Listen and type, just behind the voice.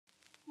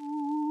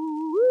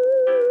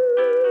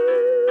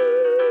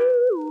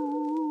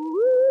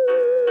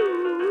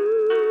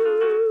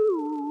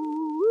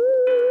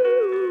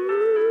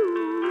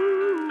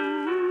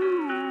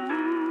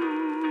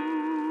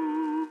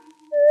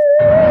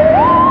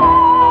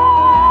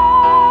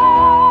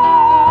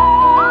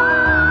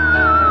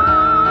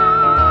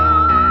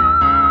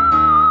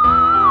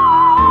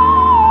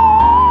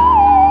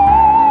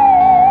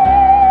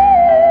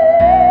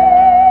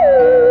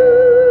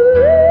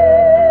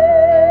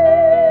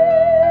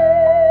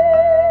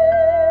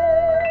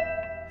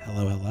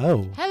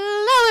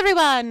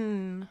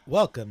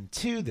Welcome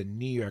to the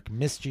New York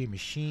Mystery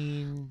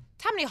Machine.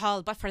 Tammany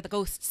Hall, but for the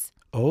ghosts.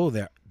 Oh,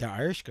 they're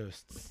Irish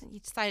ghosts. You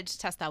decided to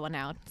test that one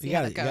out. See You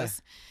how gotta- that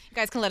goes. You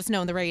guys can let us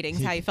know in the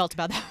ratings how you felt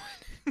about that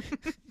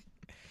one.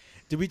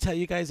 Did we tell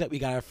you guys that we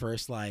got our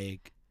first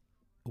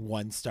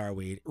 1-star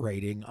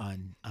rating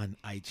on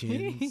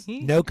iTunes?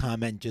 No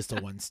comment, just a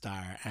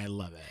 1-star. I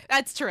love it.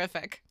 That's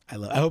terrific. I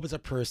hope it's a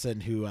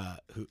person who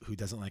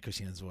doesn't like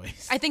Christina's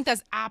voice. I think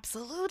that's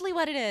absolutely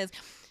what it is.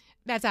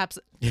 That's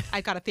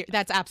I got a theory.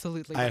 That's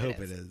absolutely what I it hope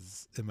is. it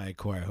is. In my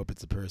core, I hope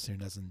it's a person who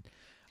doesn't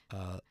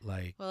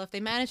like. Well, if they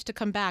manage to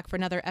come back for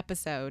another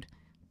episode,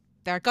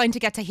 they're going to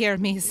get to hear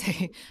me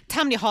say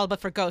Tammany Hall,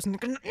 but for ghosts. And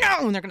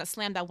they're going to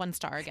slam that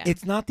 1-star again.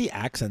 It's not the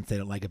accents they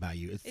don't like about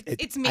you.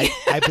 It's me.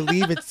 I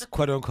believe it's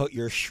quote unquote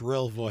your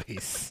shrill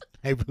voice.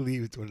 I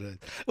believe it's what it is.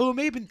 Oh,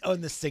 maybe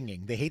and the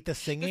singing. They hate the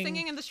singing. The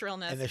singing and the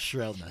shrillness. And the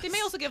shrillness. They may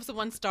also give us a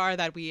 1-star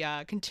that we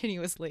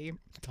continuously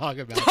talk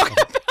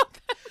about.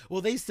 Well,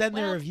 they send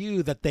their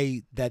review that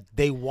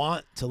they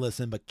want to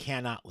listen but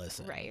cannot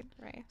listen. Right.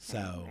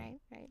 So,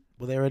 right.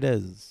 Well, there it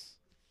is.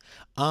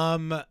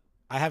 I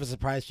have a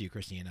surprise for you,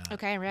 Christina.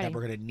 Okay, I'm ready. That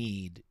we're gonna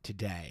need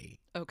today.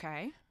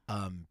 Okay.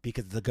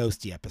 Because it's a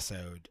ghosty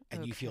episode,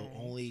 and you feel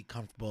only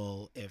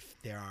comfortable if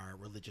there are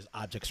religious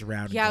objects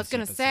around. Yeah, I was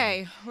gonna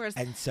say.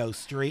 And so,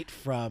 straight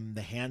from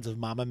the hands of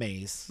Mama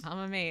Mace.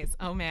 Mama Mace.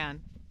 Oh man,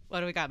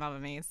 what do we got, Mama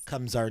Mace?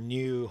 Comes our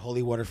new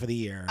holy water for the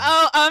year.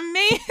 Oh,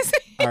 amazing!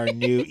 Our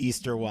new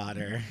Easter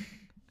water.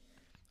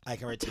 I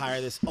can retire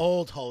this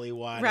old holy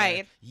water.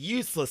 Right.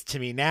 Useless to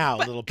me now,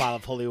 little bottle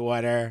of holy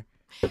water.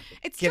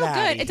 It's still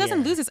good. It doesn't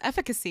here. lose its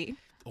efficacy.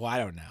 Well, I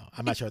don't know.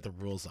 I'm not sure what the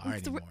rules are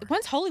anymore.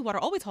 Once holy water,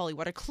 always holy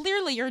water.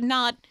 Clearly, you're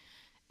not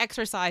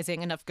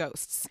exorcising enough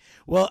ghosts.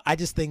 Well, I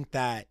just think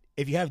that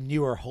if you have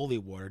newer holy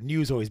water,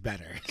 new is always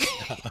better.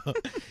 So,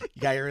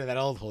 you got to get rid of that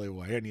old holy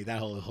water. You don't need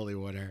that old holy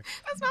water.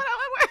 That's not how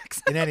it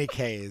works. In any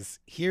case,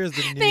 here's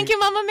the new. Thank you,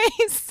 Mama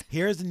Mace.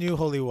 Here's the new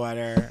holy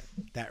water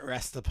that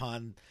rests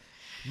upon.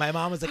 My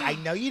mom was like, I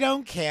know you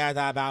don't care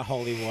about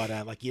holy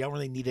water. Like, you don't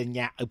really need it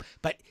now.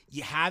 But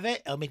you have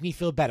it. It'll make me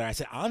feel better. I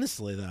said,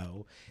 honestly,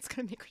 though. It's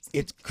going to be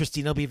Christina.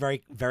 Christina will be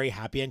very, very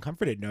happy and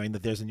comforted knowing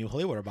that there's a new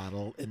holy water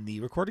bottle in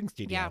the recording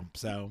studio. Yeah.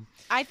 So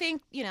I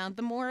think,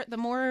 the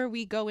more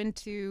we go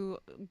into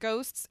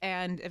ghosts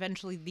and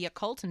eventually the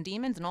occult and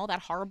demons and all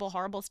that horrible,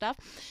 horrible stuff,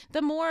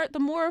 the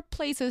more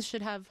places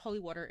should have holy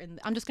water. And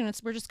we're just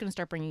going to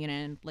start bringing it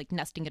in, like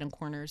nesting it in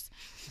corners.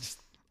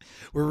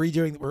 We're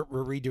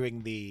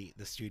redoing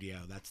the studio.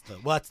 That's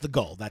the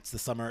goal. That's the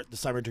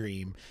summer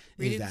dream.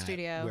 Redo the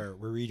studio.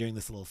 We're redoing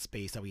this little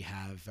space that we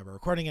have that we're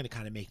recording in and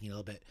kind of making it a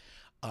little bit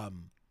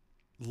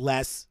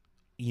less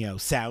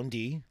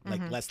soundy,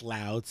 like less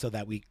loud, so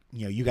that we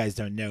you guys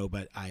don't know,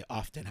 but I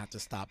often have to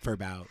stop for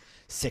about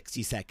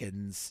 60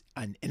 seconds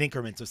in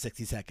increments of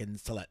 60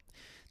 seconds to let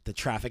the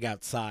traffic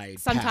outside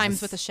sometimes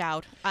pass. With a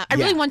shout. I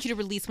really want you to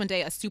release one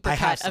day a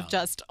supercut of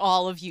just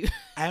all of you.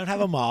 I don't have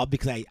them all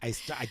because I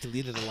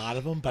deleted a lot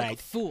of them, but like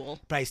a fool.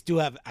 But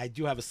I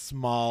do have a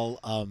small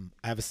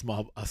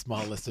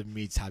list of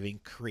me having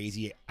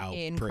crazy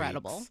outbreaks.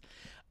 Incredible.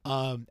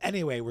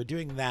 Anyway, we're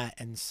doing that,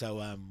 and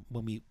so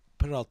when we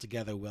put it all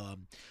together,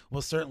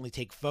 we'll certainly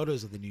take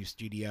photos of the new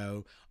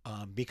studio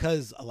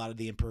because a lot of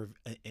the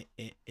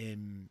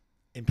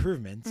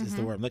improvements is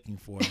the word I'm looking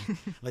for.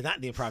 Like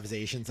not the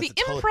improvisations. The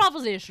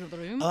improvisation of the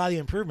room. A lot of the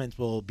improvements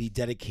will be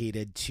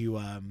dedicated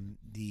to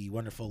the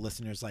wonderful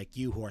listeners like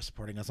you who are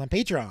supporting us on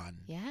Patreon.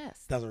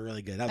 Yes. That was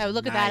really good.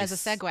 Look at that as a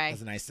segue. That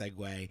was a nice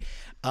segue.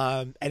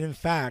 And in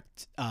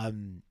fact,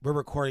 we're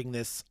recording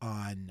this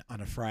on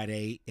a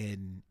Friday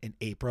in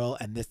April,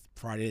 and this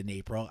Friday in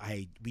April,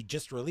 we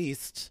just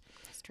released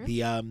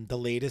the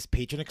latest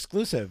patron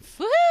exclusive.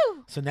 Woohoo!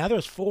 So now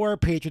there's 4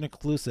 patron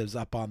exclusives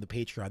up on the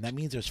Patreon. That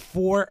means there's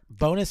 4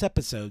 bonus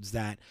episodes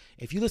that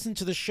if you listen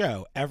to the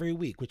show every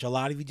week, which a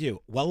lot of you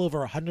do, well over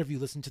 100 of you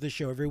listen to the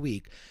show every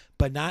week,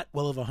 but not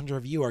well over 100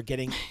 of you are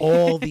getting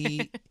all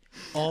the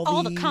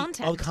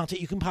content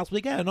you can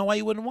possibly get. I don't know why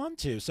you wouldn't want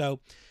to. So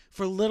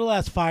for little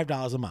as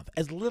 $5 a month,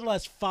 as little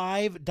as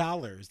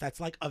 $5, that's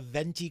like a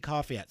venti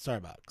coffee at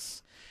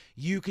Starbucks.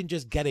 You can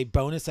just get a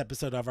bonus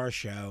episode of our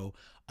show,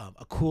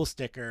 a cool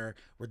sticker.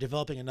 We're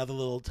developing another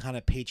little kind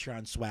of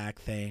Patreon swag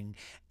thing,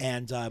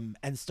 and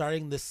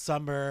starting this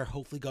summer,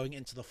 hopefully going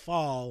into the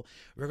fall,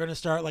 we're gonna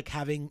start like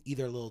having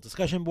either little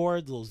discussion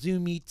boards, little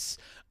Zoom meets,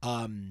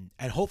 and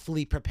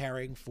hopefully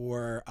preparing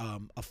for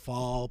a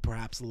fall,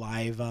 perhaps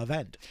live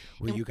event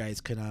where you guys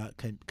can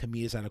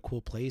meet us at a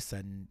cool place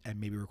and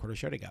maybe record a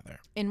show together.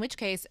 In which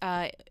case,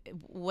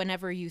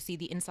 whenever you see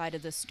the inside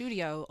of the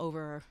studio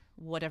over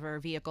whatever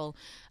vehicle,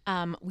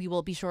 we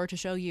will be sure to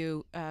show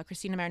you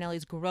Christina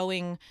Marinelli's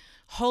growing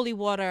holy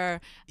water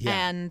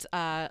and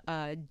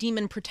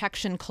demon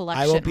protection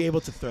collection. I won't be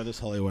able to throw this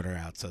holy water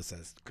out, so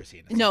says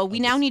Christina. No, we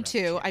now need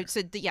to. I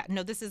said,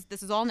 this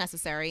is all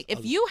necessary.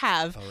 If you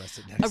have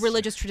a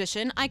religious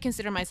tradition, I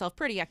consider myself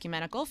pretty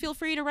ecumenical. Feel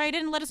free to write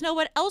in and let us know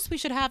what else we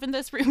should have in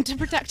this room to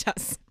protect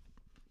us.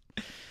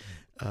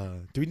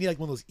 Do we need like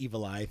one of those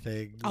evil eye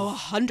things? Oh,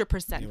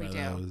 100% we do.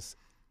 Those?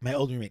 My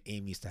old roommate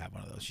Amy used to have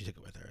one of those. She took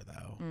it with her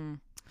though.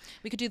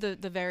 We could do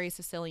the very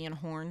Sicilian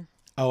horn.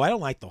 Oh, I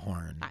don't like the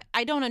horn.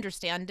 I don't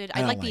understand it. I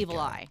don't like the like evil it.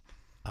 eye.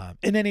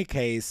 In any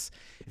case,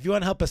 if you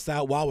want to help us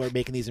out while we're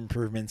making these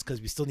improvements, because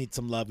we still need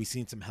some love, we still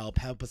need some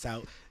help us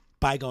out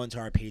by going to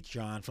our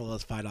Patreon. For the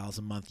lowest $5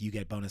 a month, you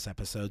get bonus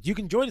episodes. You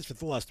can join us for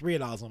the lowest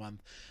 $3 a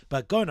month,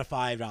 but going to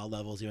 $5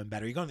 level is even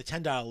better. You're going to the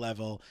 $10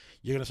 level,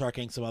 you're going to start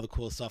getting some other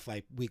cool stuff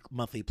like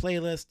monthly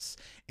playlists.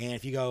 And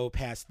if you go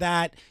past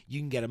that, you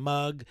can get a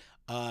mug.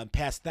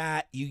 Past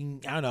that, you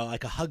can, I don't know,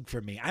 like a hug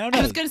from me. I don't know.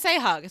 I was going to say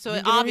hug,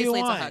 so obviously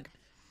it's a hug.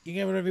 You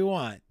can get whatever you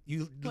want.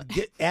 You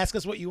ask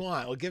us what you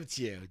want. We'll give it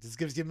to you. It just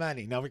gives you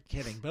money. No, we're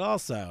kidding. But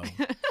also,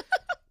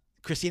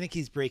 Christina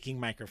keeps breaking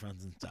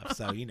microphones and stuff.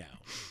 So, we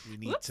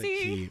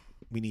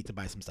need to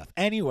buy some stuff.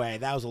 Anyway,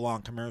 that was a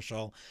long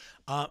commercial.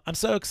 I'm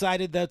so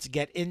excited, though, to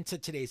get into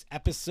today's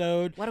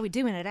episode. What are we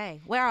doing today?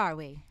 Where are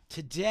we?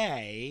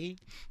 Today,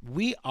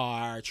 we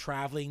are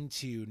traveling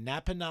to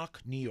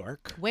Napanoch, New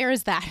York. Where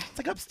is that? It's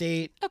like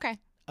upstate. Okay.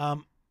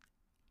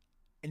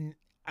 In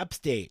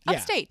upstate.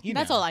 Upstate. Yeah,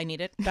 that's all I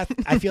needed.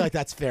 I feel like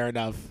that's fair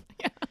enough.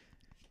 Yeah.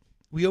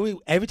 We always,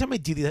 every time I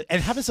do these, and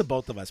it happens to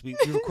both of us, we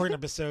record an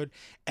episode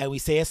and we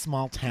say a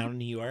small town in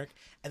New York,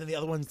 and then the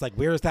other one's like,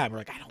 "Where is that?" And we're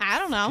like, "I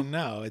don't know.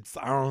 No, it's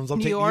our own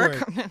New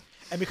York."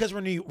 And because we're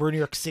New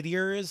York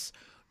Cityers,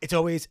 it's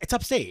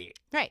upstate.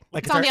 Right.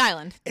 Like it's on the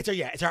island. It's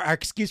our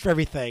excuse for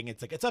everything.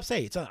 It's like it's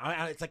upstate.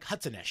 It's like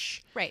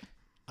Hudson-ish. Right.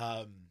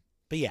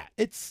 But yeah,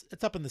 it's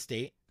up in the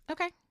state.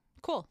 Okay.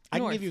 Cool. I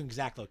North. can give you an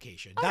exact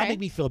location. Okay. That'll make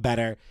me feel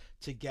better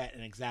to get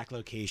an exact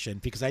location,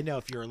 because I know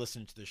if you're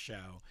listening to the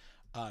show,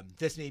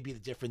 this may be the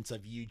difference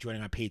of you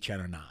joining our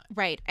Patreon or not.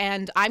 Right.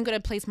 And I'm going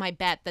to place my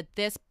bet that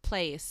this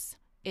place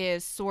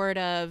is sort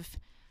of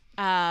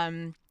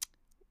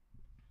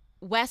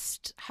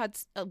west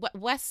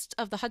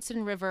of the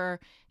Hudson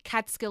River,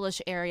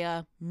 Catskillish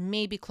area,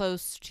 maybe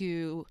close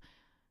to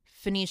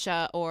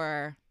Phoenicia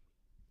or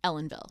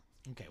Ellenville.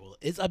 Okay, well,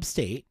 it's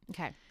upstate.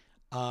 Okay.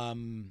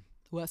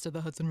 West of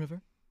the Hudson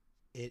River.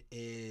 It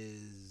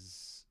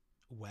is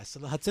west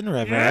of the Hudson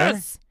River.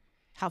 Yes.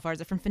 How far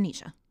is it from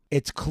Phoenicia?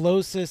 Its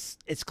closest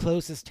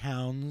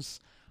towns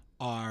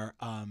are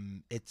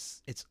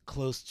it's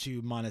close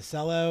to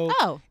Monticello.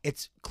 Oh.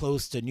 It's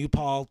close to New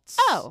Paltz.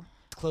 Oh.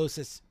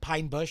 Closest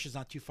Pine Bush is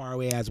not too far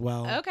away as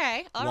well.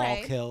 Okay. All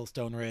right. Wallkill,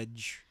 Stone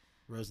Ridge,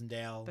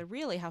 Rosendale. But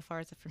really, how far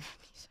is it from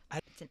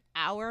Phoenicia? It's an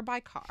hour by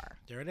car.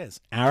 There it is.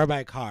 Hour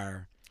by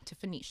car to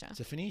Phoenicia.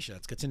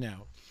 That's good to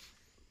know.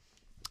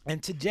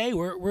 And today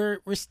we're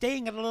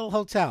staying at a little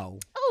hotel.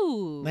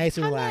 Oh, nice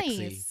and relaxing.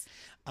 Nice.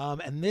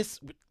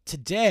 And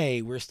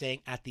today we're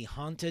staying at the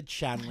Haunted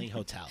Shanley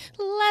Hotel.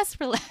 Less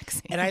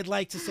relaxing. And I'd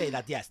like to say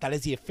that yes, that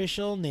is the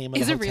official name of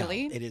the hotel. hotel. Is it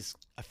really? It is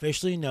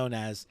officially known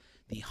as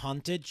the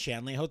Haunted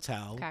Shanley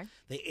Hotel. Okay.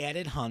 They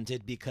added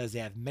haunted because they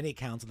have many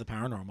accounts of the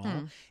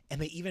paranormal,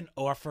 and they even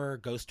offer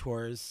ghost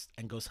tours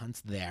and ghost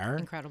hunts there.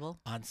 Incredible.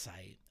 On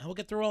site. And we'll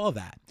get through all of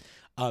that.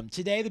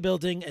 Today, the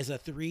building is a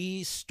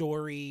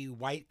 3-story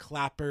white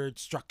clapboard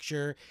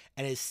structure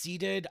and is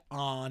seated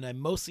on a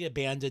mostly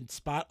abandoned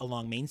spot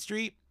along Main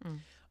Street.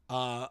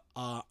 The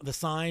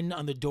sign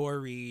on the door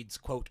reads,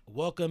 quote,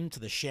 "Welcome to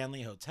the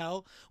Shanley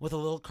Hotel," with a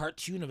little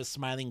cartoon of a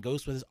smiling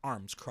ghost with his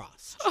arms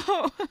crossed.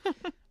 Oh,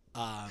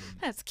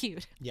 that's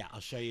cute. Yeah,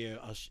 I'll show you.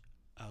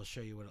 I'll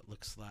show you what it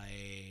looks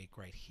like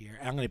right here.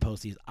 I'm going to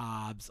post these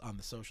obs on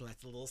the social.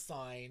 That's the little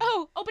sign.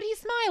 Oh, but he's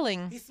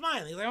smiling. He's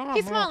smiling. He's, like,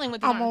 he's smiling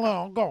with the I'm a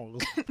little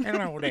ghost.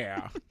 Hello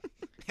there.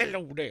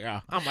 Hello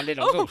there. I'm a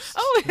little ghost.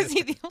 Oh, is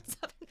he the old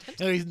Southern?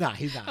 No, he's not.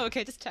 He's not.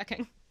 Okay, just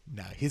checking.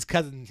 No, his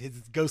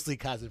ghostly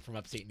cousin from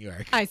upstate New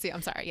York. I see.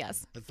 I'm sorry.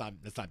 Yes. Let's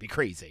not be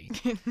crazy.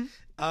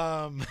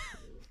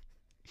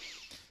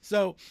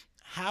 So,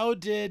 how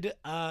did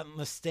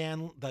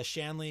the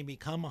Shanley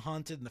become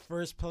haunted in the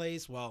first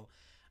place? Well,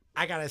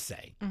 I gotta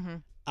say,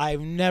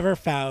 I've never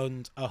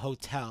found a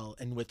hotel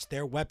in which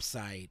their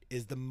website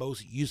is the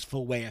most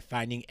useful way of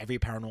finding every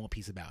paranormal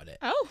piece about it.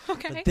 Oh,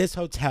 okay. But this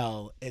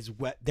hotel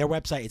their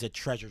website is a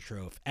treasure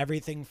trove.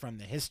 Everything from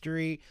the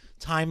history,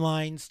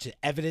 timelines, to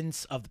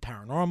evidence of the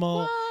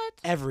paranormal. What?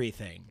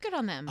 Everything. Good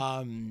on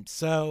them.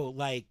 So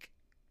like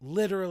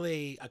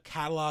literally a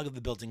catalog of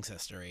the building's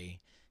history.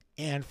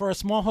 And for a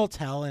small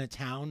hotel in a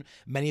town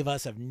many of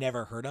us have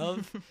never heard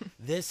of,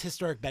 this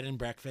historic bed and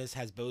breakfast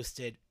has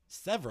boasted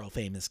several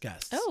famous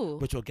guests,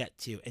 which we'll get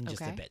to in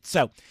just a bit.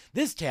 So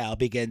this tale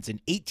begins in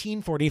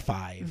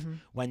 1845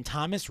 when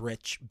Thomas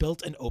Rich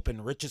built and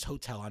opened Rich's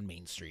Hotel on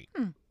Main Street.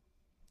 And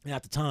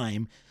at the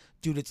time,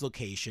 due to its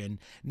location,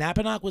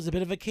 Napanoch was a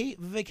bit of a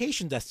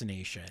vacation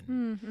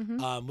destination.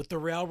 With the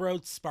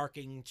railroad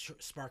sparking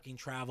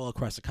travel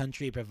across the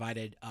country, it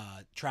provided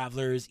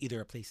travelers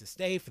either a place to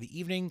stay for the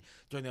evening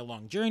during their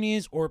long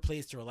journeys or a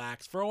place to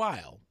relax for a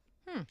while.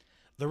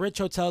 The Rich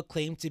Hotel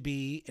claimed to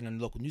be, in a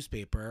local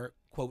newspaper,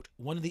 quote,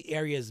 one of the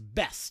area's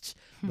best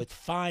with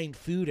fine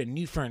food and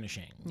new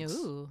furnishings.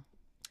 Ooh.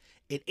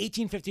 In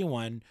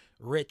 1851,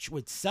 Rich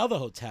would sell the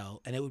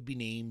hotel and it would be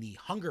named the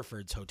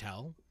Hungerford's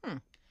Hotel.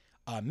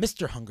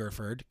 Mr.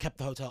 Hungerford kept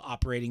the hotel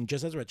operating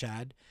just as Rich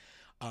had.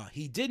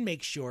 He did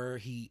make sure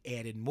he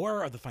added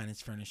more of the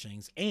finest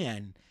furnishings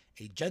and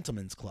a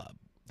gentleman's club.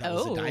 That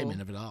was the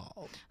diamond of it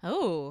all.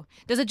 Oh.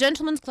 Does a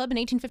gentleman's club in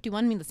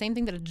 1851 mean the same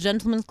thing that a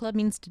gentleman's club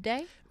means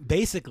today?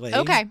 Basically.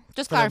 Okay,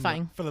 just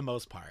clarifying. For the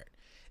most part.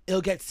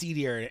 It'll get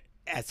seedier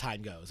as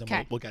time goes,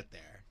 and we'll get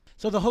there.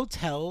 So the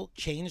hotel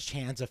changed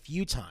hands a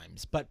few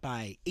times, but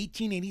by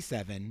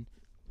 1887,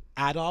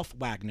 Adolf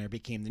Wagner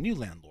became the new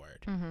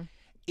landlord.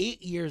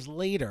 8 years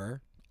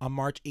later, on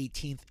March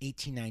 18th,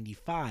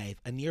 1895,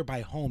 a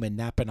nearby home in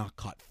Napanoch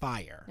caught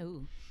fire.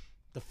 Ooh.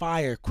 The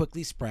fire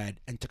quickly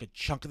spread and took a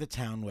chunk of the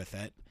town with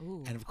it.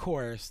 Ooh. And of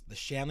course, the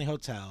Shanley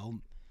Hotel,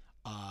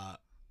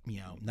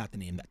 not the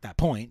name at that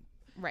point,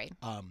 right,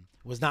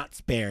 was not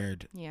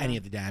spared any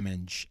of the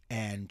damage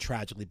and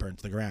tragically burned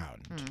to the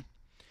ground.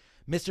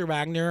 Mr.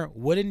 Wagner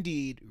would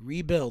indeed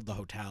rebuild the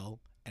hotel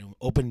and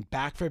open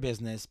back for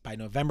business by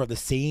November of the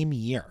same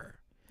year.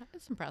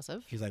 That's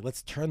impressive. He's like,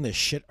 let's turn this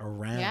shit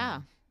around.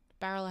 Yeah,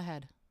 barrel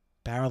ahead.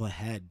 Barrel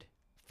ahead.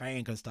 Fire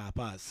ain't gonna stop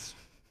us.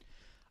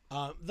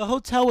 The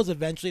hotel was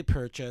eventually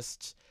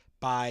purchased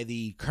by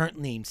the current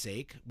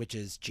namesake, which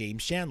is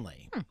James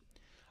Shanley.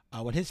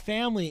 When his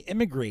family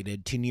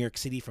immigrated to New York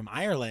City from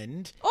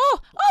Ireland. Oh,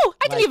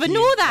 I didn't even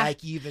know that.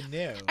 Like you even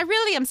knew. I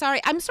really am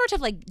sorry. I'm sort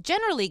of like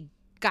generally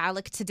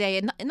Gaelic today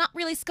and not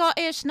really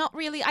Scottish, not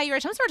really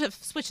Irish. I'm sort of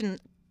switching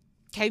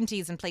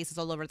counties and places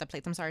all over the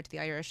place. I'm sorry to the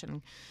Irish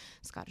and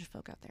Scottish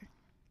folk out there.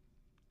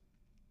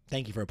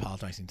 Thank you for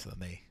apologizing to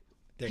them.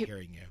 They're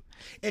hearing you.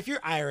 If you're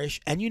Irish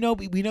and we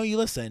know you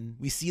listen,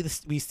 we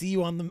see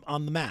you on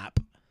the map.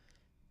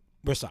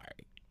 We're sorry.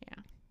 Yeah.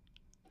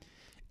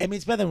 I mean,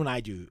 it's better than when I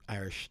do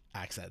Irish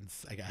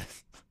accents, I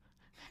guess. I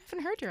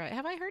haven't heard your Irish.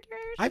 Have I heard your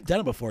Irish? I've done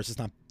it before. It's just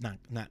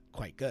not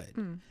quite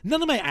good.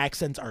 None of my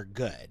accents are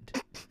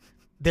good.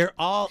 They're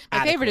all My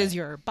adequate. favorite is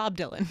your Bob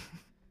Dylan.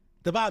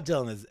 The Bob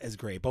Dylan is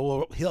great,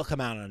 but he'll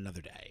come out on another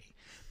day.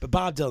 But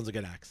Bob Dylan's a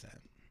good accent.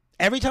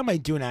 Every time I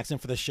do an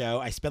accent for the show,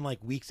 I spend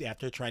like weeks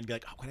after trying to be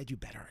like, oh, can I do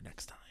better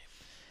next time?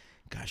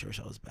 Gosh, I wish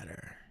I was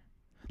better.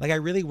 Like I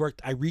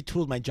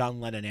retooled my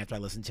John Lennon after I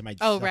listened to my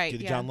John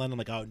Lennon. I'm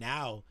like, oh,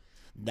 now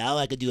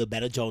I could do a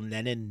better John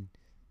Lennon.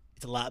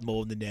 It's a lot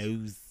more on the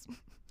nose.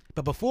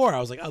 But before I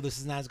was like, oh, this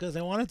is not as good as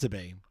I want it to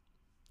be.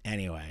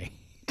 Anyway.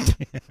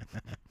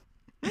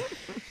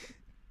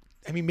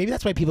 I mean, maybe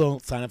that's why people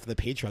don't sign up for the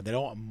Patreon. They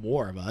don't want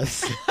more of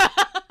us.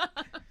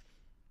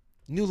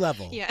 New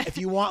level. Yeah. If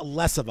you want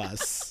less of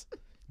us,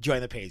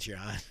 join the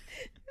Patreon.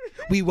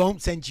 We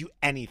won't send you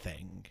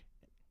anything.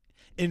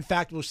 In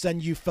fact, we'll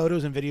send you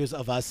photos and videos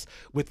of us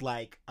with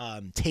like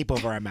tape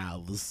over our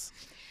mouths.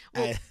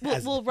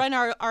 We'll run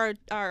our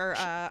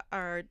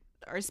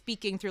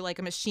speaking through like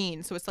a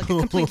machine, so it's like a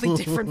completely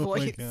different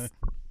voice.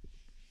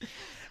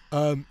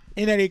 In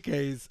any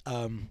case,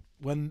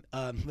 when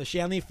the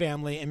Shanley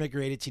family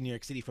immigrated to New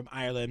York City from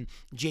Ireland,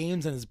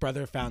 James and his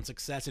brother found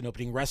success in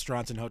opening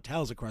restaurants and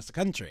hotels across the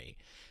country.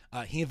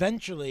 He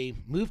eventually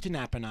moved to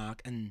Napanoch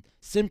and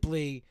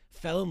simply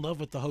fell in love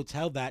with the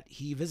hotel that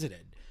he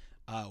visited.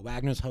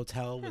 Wagner's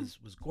hotel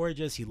was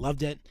gorgeous. He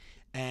loved it,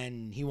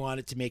 and he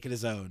wanted to make it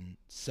his own.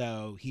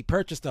 So he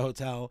purchased the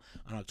hotel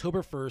on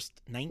October 1st,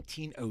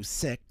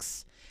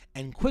 1906,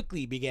 and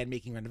quickly began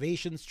making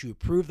renovations to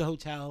improve the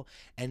hotel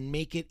and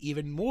make it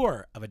even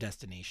more of a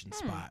destination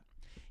spot.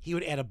 He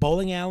would add a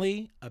bowling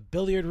alley, a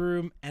billiard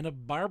room, and a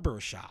barber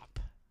shop.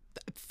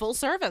 Full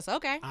service,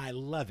 okay. I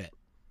love it.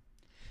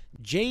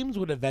 James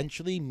would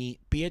eventually meet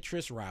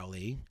Beatrice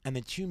Rowley, and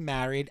the two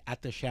married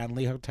at the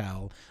Shanley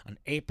Hotel on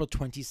April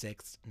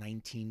 26,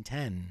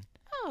 1910.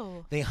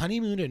 Oh. They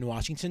honeymooned in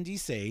Washington,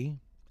 D.C.,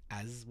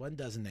 as one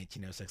does in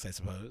 1906, I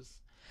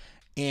suppose.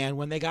 And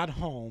when they got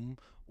home,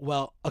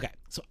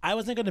 so I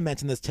wasn't going to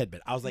mention this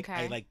tidbit. I was like,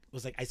 I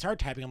started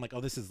typing. I'm like, oh,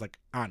 this is like,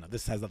 I don't know,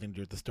 this has nothing to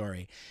do with the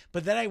story.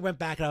 But then I went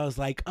back and I was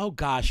like, oh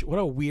gosh, what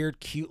a weird,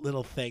 cute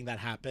little thing that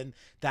happened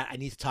that I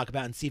need to talk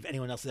about and see if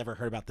anyone else has ever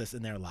heard about this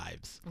in their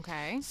lives.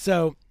 Okay.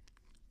 So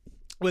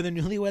when the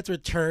newlyweds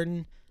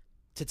returned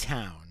to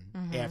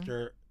town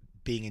after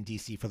being in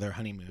D.C. for their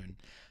honeymoon,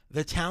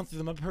 the town threw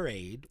them a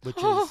parade, which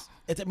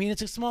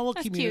it's a small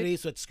little community, cute.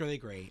 So it's really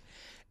great.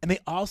 And they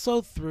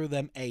also threw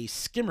them a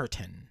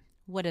skimmerton.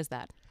 What is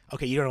that?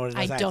 Okay, you don't know what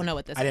it is. I don't know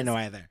what this is. I didn't know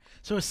either.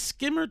 So a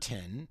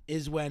skimmerton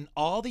is when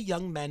all the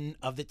young men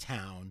of the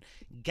town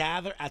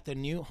gather at the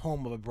new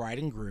home of a bride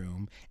and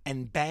groom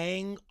and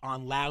bang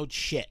on loud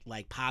shit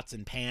like pots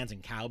and pans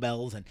and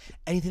cowbells and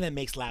anything that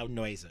makes loud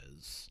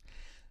noises.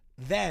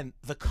 Then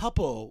the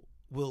couple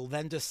will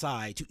then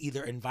decide to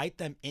either invite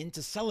them in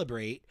to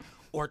celebrate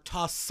or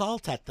toss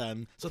salt at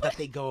them so that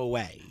they go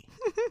away.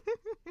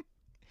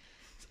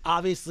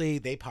 Obviously,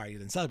 they partied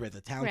and celebrated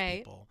the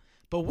townspeople. Right.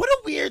 But what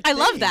a weird thing. I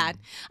love that.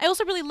 I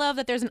also really love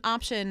that there's an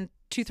option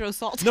to throw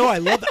salt. No, I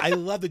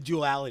love the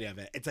duality of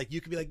it. It's like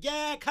you could be like,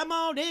 yeah, come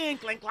on in,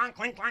 clink, clonk,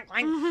 clink, clonk,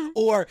 clink.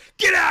 Or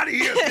get out of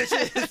here,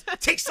 bitches.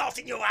 Take salt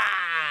in your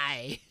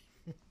eye.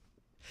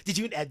 Did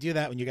you and Ed do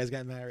that when you guys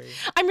got married?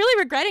 I'm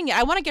really regretting it.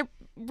 I want to get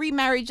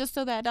remarried just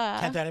so that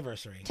 10th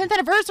anniversary. 10th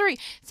anniversary.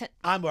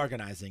 I'm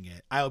organizing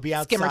it. I will be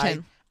outside.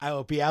 Skimmerton. I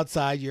will be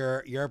outside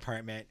your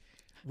apartment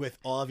with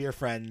all of your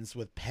friends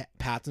with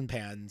pots and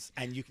pans,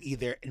 and you can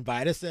either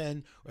invite us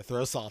in or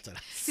throw salt at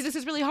us. See, this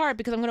is really hard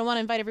because I'm going to want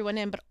to invite everyone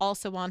in, but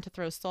also want to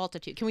throw salt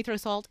at you. Can we throw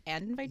salt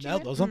and invite you in?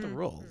 No, those aren't the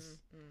rules.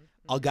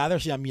 I'll gather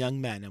some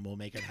young men and we'll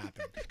make it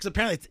happen. Because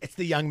apparently it's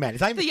the young men.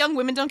 It's not even, The young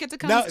women don't get to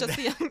come. no, It's just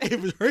the young men.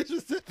 it was very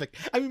specific.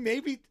 I mean,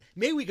 maybe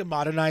we can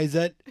modernize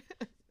it,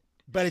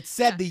 but it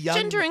said the young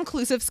Gender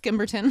inclusive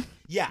Skimberton.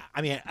 Yeah,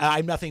 I mean,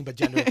 I'm nothing but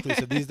gender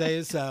inclusive these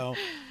days. So,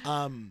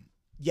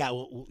 yeah,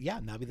 that'll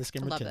be the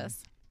Skimmerton. Love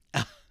this.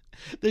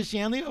 The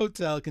Shanley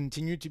Hotel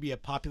continued to be a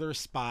popular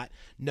spot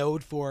known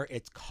for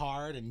its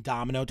card and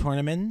domino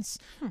tournaments,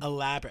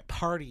 elaborate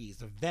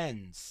parties,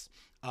 events.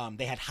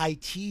 They had high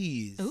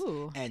teas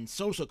and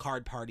social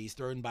card parties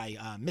thrown by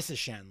Mrs.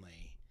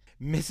 Shanley.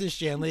 Mrs.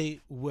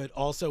 Shanley would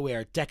also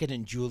wear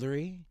decadent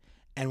jewelry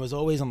and was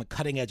always on the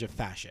cutting edge of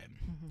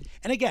fashion.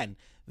 And again,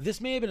 this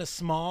may have been a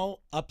small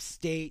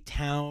upstate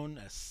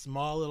town, a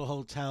small little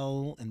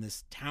hotel in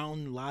this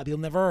town lobby you'll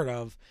never heard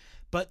of.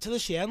 But to the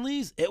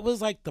Shanleys, it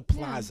was like the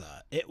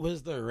Plaza. It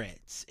was the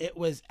Ritz. It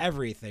was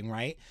everything,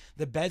 right?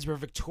 The beds were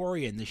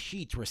Victorian. The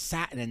sheets were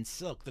satin and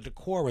silk. The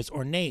decor was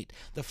ornate.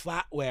 The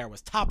flatware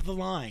was top of the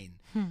line.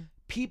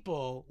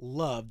 People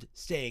loved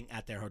staying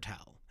at their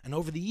hotel. And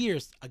over the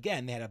years,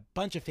 again, they had a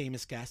bunch of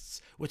famous guests,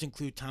 which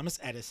include Thomas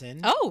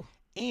Edison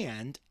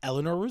and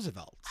Eleanor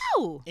Roosevelt.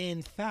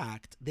 In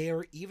fact, they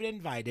were even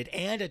invited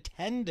and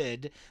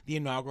attended the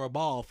inaugural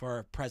ball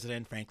for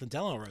President Franklin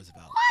Delano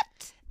Roosevelt.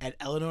 What? And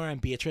Eleanor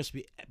and Beatrice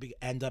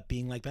end up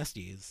being like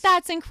besties.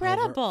 That's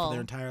incredible. For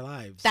their entire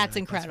lives. That's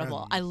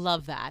incredible. I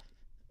love that.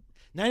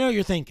 Now I know what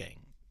you're thinking.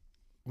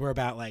 We're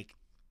about like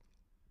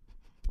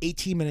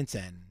 18 minutes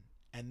in,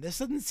 and this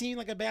doesn't seem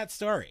like a bad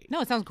story.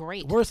 No, it sounds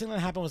great. The worst thing that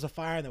happened was a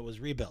fire that was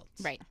rebuilt.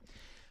 Right.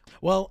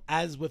 Well,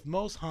 as with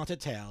most haunted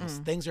tales,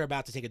 things are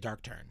about to take a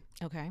dark turn.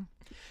 Okay.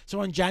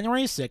 So on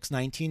January 6,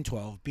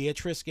 1912,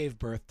 Beatrice gave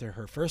birth to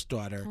her first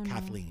daughter,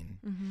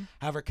 Kathleen.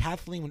 However,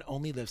 Kathleen would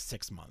only live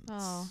 6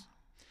 months.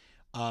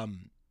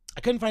 I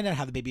couldn't find out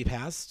how the baby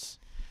passed,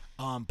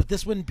 but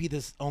this wouldn't be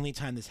the only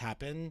time this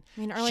happened. I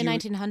mean, early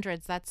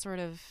 1900s, that's sort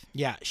of...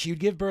 Yeah, she would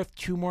give birth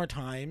 2 more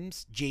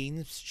times.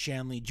 James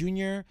Shanley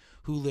Jr.,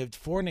 who lived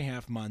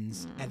 4.5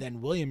 months, and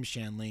then William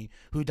Shanley,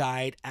 who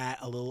died at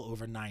a little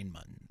over 9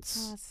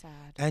 months. Oh, that's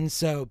sad. And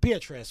so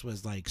Beatrice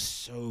was like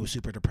so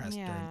super depressed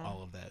during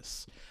all of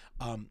this.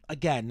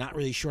 Again, not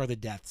really sure of the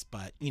deaths,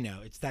 but, you know,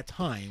 it's that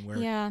time where,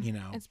 you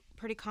know. It's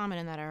pretty common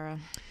in that era.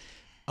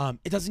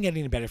 It doesn't get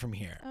any better from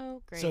here.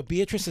 Oh, great. So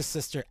Beatrice's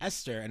sister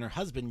Esther and her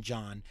husband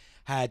John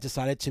had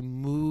decided to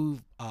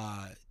move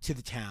to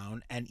the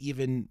town and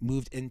even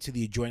moved into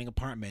the adjoining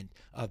apartment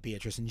of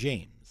Beatrice and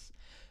James.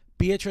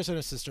 Beatrice and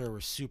her sister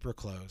were super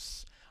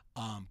close,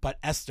 but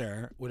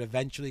Esther would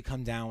eventually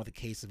come down with a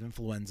case of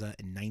influenza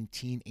in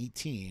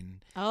 1918.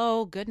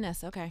 Oh,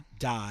 goodness. Okay.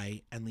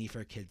 Die and leave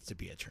her kids to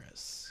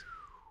Beatrice.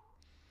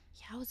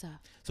 Yowza.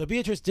 So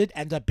Beatrice did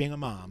end up being a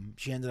mom.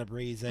 She ended up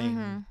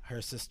raising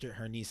her sister,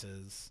 her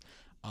nieces.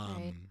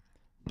 Right.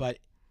 But,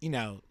 you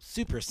know,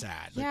 super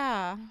sad. Like,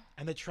 Yeah.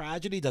 and the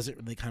tragedy doesn't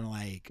really kind of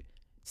like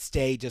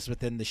stay just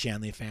within the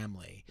Shanley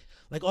family.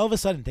 Like all of a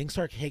sudden things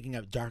start taking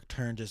a dark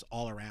turn just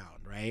all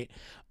around, right?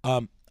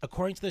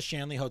 According to the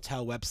Shanley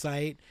Hotel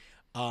website,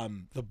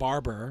 the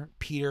barber,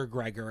 Peter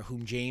Gregor,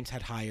 whom James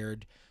had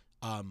hired,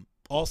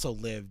 also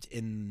lived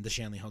in the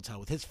Shanley Hotel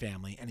with his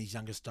family and his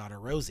youngest daughter,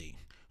 Rosie,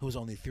 who was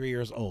only 3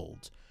 years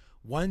old.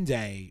 One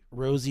day,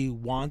 Rosie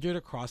wandered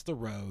across the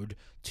road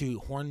to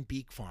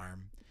Hornbeak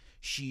Farm.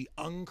 She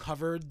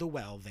uncovered the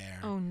well there.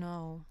 Oh,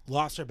 no.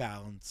 Lost her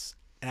balance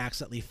and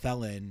accidentally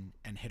fell in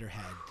and hit her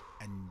head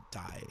and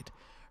died.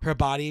 Her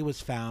body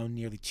was found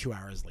nearly 2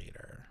 hours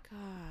later.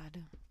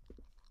 God.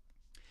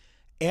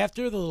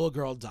 After the little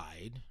girl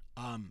died,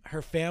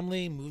 her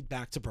family moved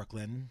back to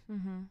Brooklyn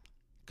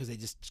because they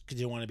just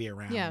didn't want to be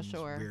around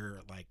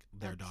where like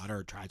their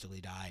daughter tragically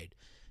died.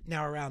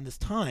 Now, around this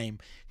time,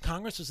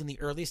 Congress was in the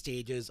early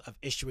stages of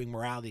issuing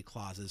morality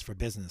clauses for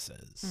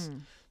businesses.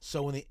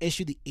 So when they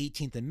issued the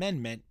 18th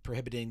Amendment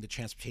prohibiting the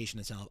transportation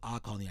and sale of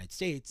alcohol in the United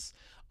States,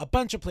 a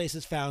bunch of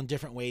places found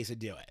different ways to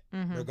do it,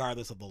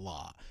 regardless of the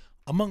law.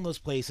 Among those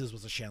places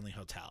was the Shanley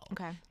Hotel.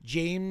 Okay.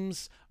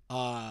 James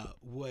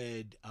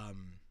would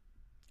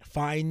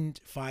find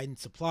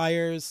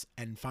suppliers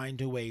and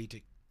find a way to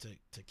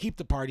keep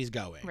the parties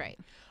going. Right.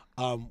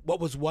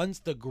 What was once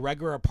the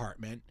Gregor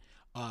apartment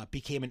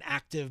became an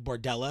active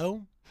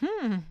bordello,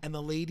 and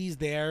the ladies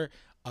there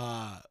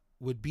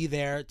would be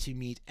there to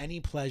meet any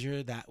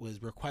pleasure that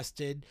was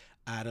requested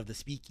out of the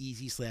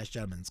speakeasy /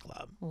 gentlemen's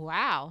club.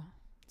 Wow.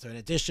 So in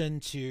addition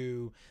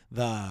to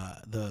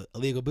the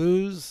illegal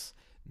booze,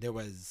 there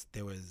was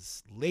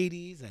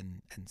ladies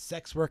and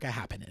sex work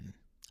happening.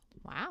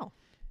 Wow.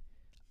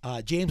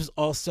 James was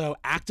also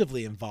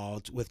actively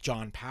involved with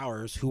John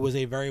Powers, who was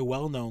a very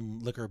well-known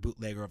liquor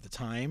bootlegger of the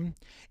time,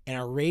 and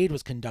a raid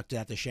was conducted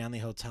at the Shanley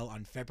Hotel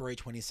on February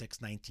 26,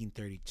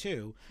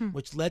 1932,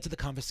 which led to the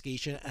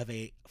confiscation of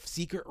a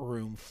secret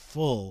room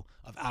full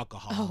of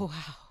alcohol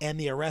and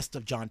the arrest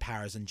of John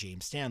Powers and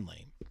James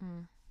Stanley.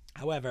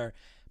 However,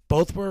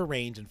 both were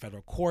arraigned in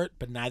federal court,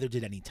 but neither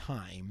did any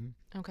time.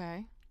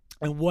 Okay.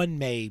 And one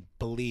may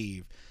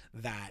believe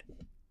that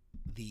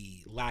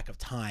the lack of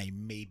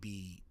time may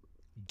be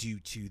due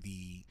to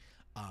the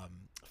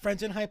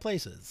friends in high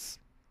places.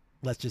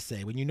 Let's just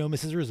say, when you know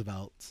Mrs.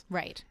 Roosevelt,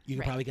 Right. you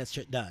can probably get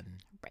shit done.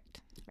 Right.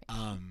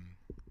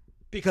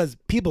 Because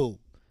people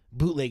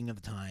bootlegging at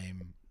the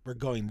time were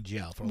going to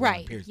jail for a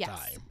long period of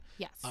time.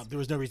 Yes. There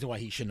was no reason why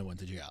he shouldn't have went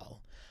to jail,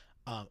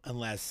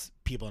 unless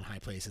people in high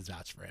places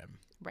vouched for him.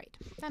 Right.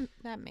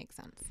 That makes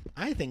sense.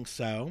 I think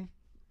so.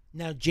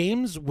 Now,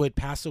 James would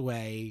pass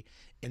away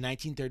in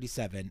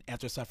 1937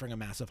 after suffering a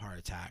massive heart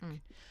attack.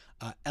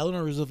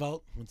 Eleanor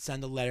Roosevelt would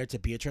send a letter to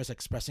Beatrice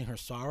expressing her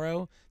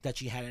sorrow that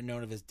she hadn't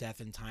known of his death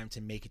in time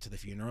to make it to the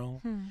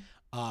funeral.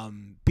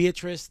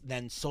 Beatrice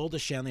then sold the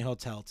Shanley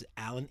Hotel to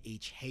Allen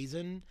H.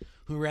 Hazen,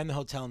 who ran the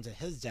hotel until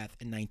his death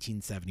in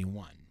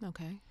 1971.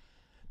 Okay.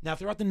 Now,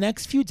 throughout the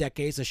next few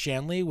decades, the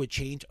Shanley would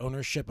change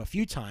ownership a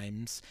few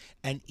times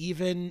and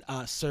even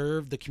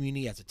serve the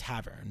community as a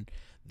tavern,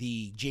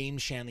 the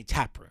James Shanley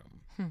Tap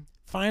Room.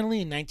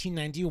 Finally, in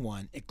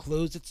 1991, it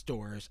closed its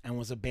doors and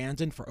was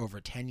abandoned for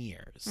over 10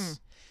 years.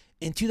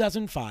 In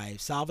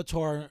 2005,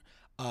 Salvatore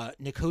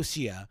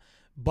Nicosia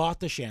bought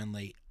the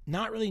Shanley,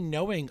 not really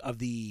knowing of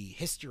the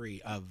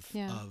history of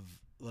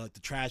the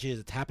tragedies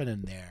that's happened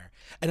in there,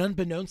 and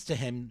unbeknownst to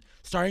him,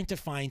 starting to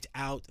find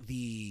out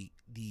the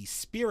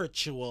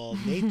spiritual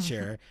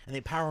nature and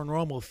the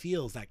paranormal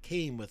feels that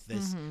came with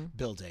this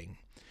building.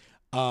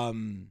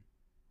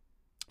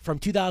 From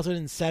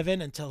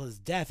 2007 until his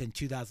death in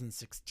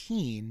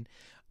 2016,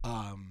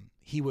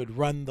 he would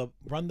run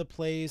the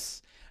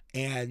place,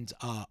 and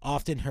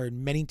often heard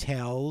many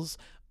tales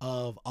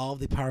of all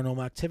the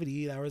paranormal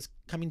activity that was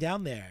coming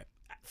down there.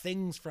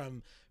 Things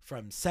from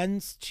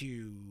scents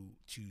to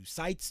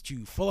sights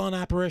to full-on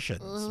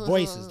apparitions,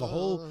 voices, the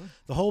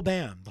whole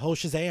bam, the whole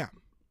shazam.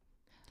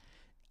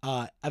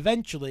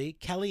 Eventually,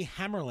 Kelly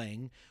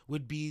Hammerling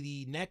would be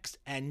the next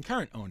and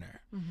current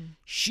owner.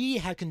 She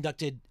had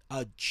conducted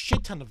a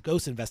shit ton of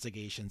ghost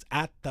investigations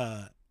at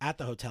the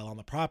hotel on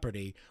the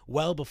property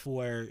well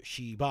before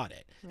she bought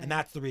it. And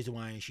that's the reason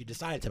why she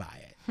decided to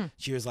buy it.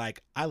 She was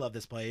like, I love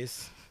this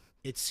place.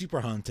 It's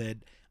super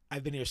haunted.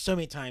 I've been here so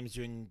many times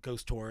doing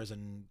ghost tours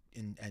and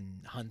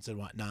hunts and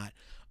whatnot.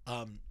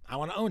 I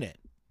want to own it.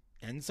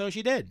 And so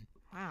she did.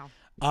 Wow.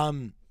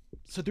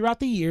 So throughout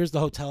the years the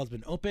hotel has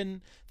been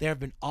open, there have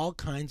been all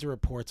kinds of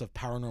reports of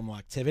paranormal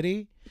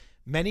activity.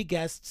 Many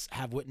guests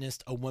have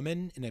witnessed a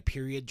woman in a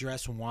period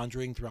dress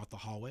wandering throughout the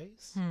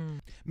hallways.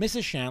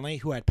 Mrs. Shanley,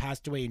 who had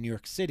passed away in New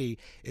York City,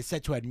 is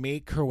said to have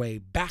made her way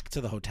back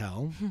to the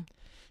hotel.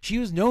 She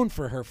was known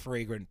for her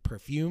fragrant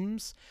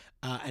perfumes,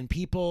 and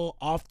people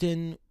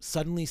often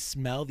suddenly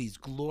smell these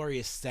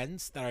glorious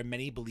scents that are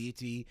many believed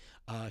to be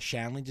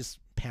Shanley just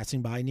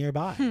passing by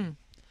nearby.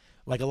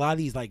 Like a lot of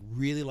these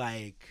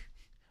really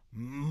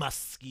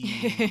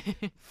musky,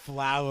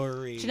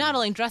 flowery. She not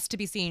only dressed to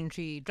be seen,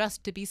 she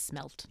dressed to be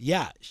smelt.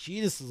 Yeah, she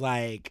just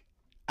like,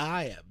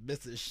 I am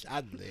Mrs.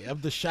 Shanley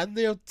of the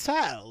Shanley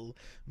Hotel.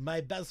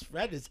 My best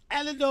friend is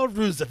Eleanor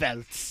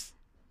Roosevelt.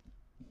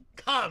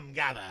 Come,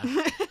 gather.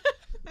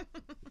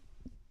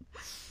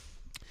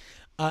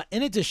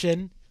 In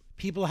addition,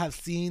 people have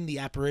seen the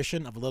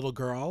apparition of a little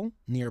girl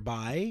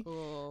nearby.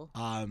 Cool.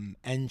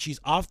 And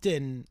she's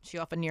often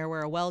near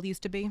where a well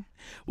used to be?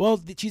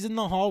 Well, she's in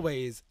the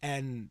hallways,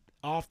 and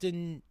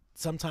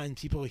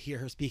sometimes people hear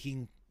her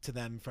speaking to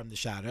them from the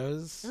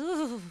shadows.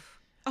 Ooh.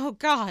 Oh,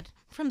 God.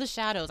 From the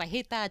shadows. I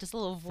hate that. Just a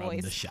little voice.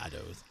 From the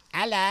shadows.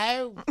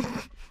 Hello.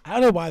 I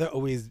don't know why they're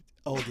always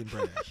old and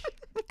British.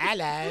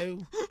 Hello.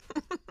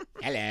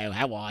 Hello,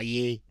 how are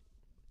you?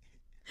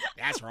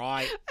 That's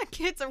right. A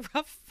kid's a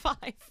rough 5.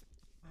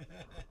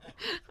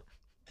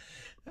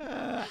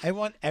 I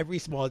want every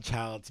small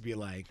child to be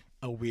like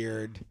a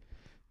weird,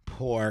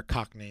 poor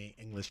Cockney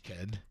English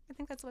kid. I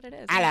think that's what it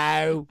is.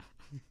 Hello.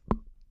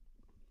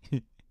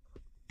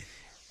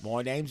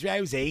 My name's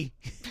Rosie.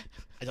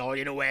 I died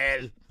in a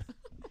well.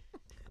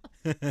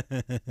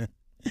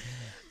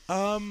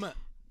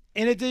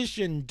 In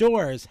addition,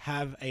 doors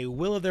have a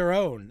will of their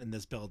own in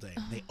this building.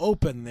 They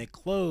open, they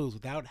close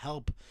without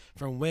help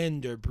from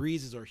wind or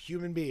breezes or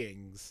human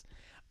beings.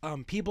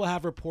 People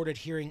have reported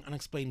hearing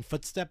unexplained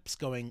footsteps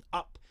going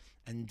up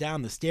and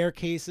down the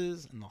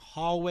staircases and the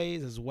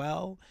hallways as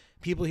well.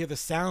 People hear the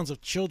sounds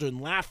of children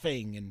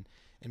laughing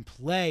and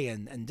play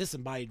and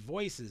disembodied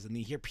voices, and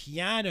they hear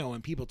piano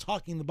and people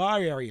talking in the bar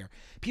area.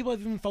 People have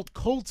even felt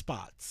cold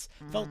spots,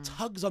 felt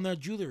tugs on their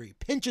jewelry,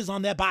 pinches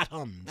on their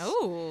bottoms.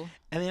 Oh.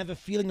 And they have a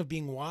feeling of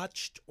being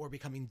watched or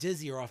becoming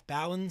dizzy or off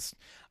balance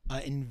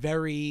in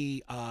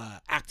very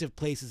active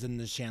places in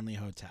the Shanley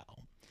Hotel.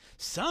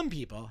 Some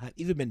people have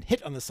even been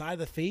hit on the side of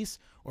the face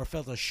or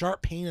felt a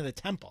sharp pain in the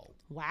temple.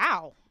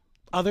 Wow.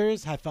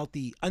 Others have felt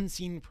the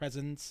unseen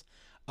presence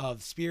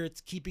of spirits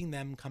keeping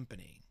them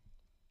company.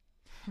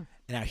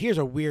 Now, here's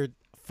a weird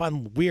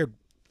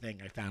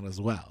thing I found as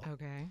well.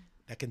 Okay.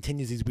 That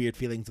continues these weird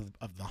feelings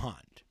of the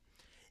haunt.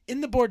 In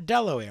the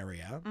Bordello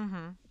area,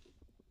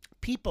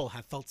 people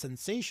have felt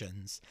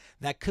sensations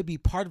that could be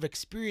part of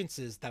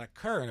experiences that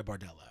occur in a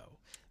bordello,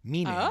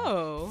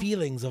 meaning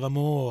feelings of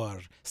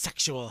amour,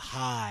 sexual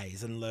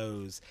highs and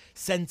lows,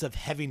 sense of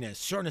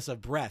heaviness, shortness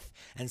of breath,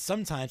 and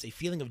sometimes a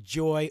feeling of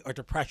joy or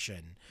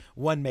depression.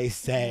 One may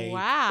say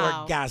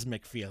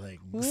orgasmic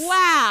feelings.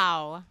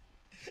 Wow.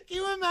 Can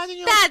you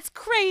imagine? That's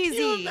crazy.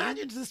 Can you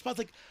imagine this spot's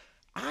like,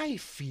 I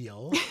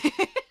feel.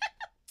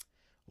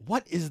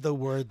 What is the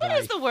word? What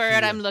is the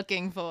word I'm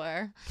looking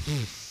for?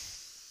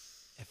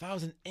 If I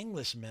was an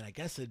Englishman, I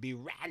guess it'd be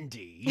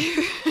randy.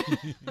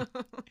 Can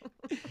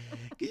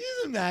you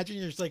just imagine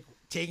you're just like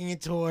taking a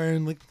tour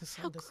and like this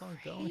song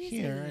going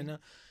here and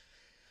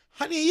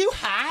honey, you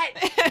hot?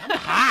 I'm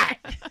hot.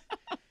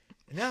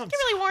 And now it's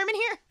really warm in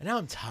here. And now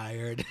I'm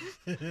tired.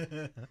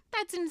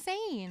 That's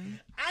insane.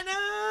 I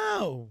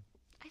know.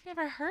 I've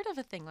never heard of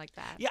a thing like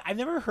that. Yeah, I've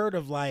never heard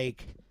of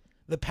like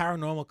the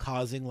paranormal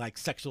causing like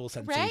sexual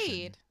sensation.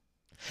 Right.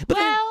 But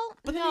no.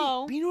 But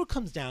you know what it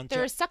comes down to?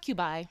 There are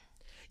succubi.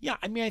 Yeah,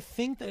 I mean, I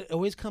think that it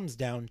always comes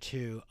down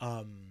to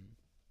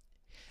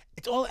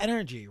it's all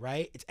energy,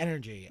 right? It's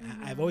energy.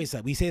 Mm-hmm. I've always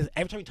said, we say this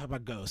every time we talk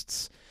about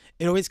ghosts,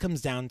 it always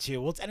comes down to,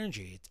 well, it's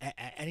energy. It's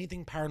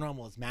anything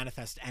paranormal is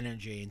manifest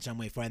energy in some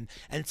way.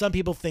 And some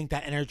people think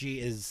that energy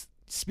is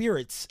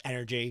spirits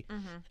energy,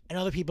 and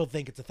other people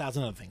think it's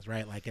 1,000 other things,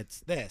 right? Like it's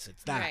this,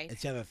 it's that,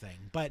 it's the other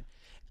thing. But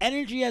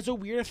energy has a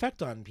weird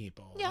effect on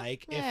people. Yeah.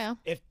 Like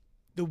if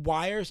the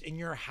wires in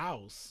your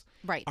house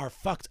are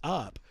fucked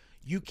up,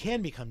 you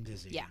can become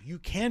dizzy. Yeah. You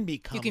can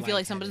feel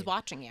like somebody's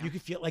watching you. You can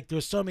feel like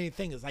there's so many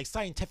things, like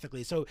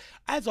scientifically. So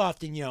as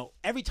often,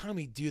 every time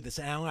we do this,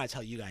 and I want to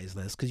tell you guys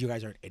this because you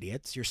guys aren't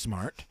idiots. You're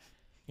smart.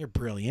 You're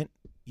brilliant.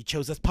 You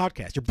chose this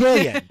podcast. You're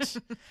brilliant.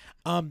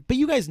 But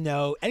you guys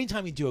know,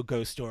 anytime we do a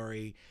ghost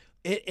story,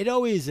 it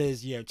always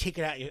is, take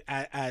it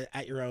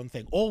at your own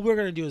thing. All we're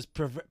going to do is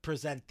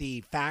present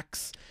the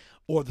facts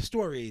or the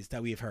stories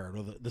that we've heard,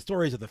 or the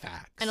stories of the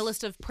facts. And a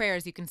list of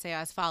prayers you can say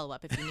as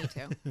follow-up if you need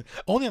to.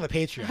 Only on the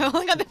Patreon.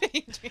 Only on the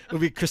Patreon. It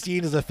would be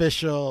Christina's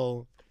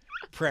official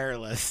prayer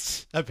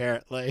list,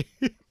 apparently.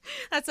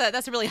 That's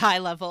a really high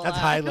level. That's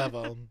high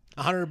level.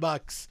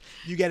 $100.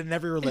 You get in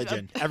every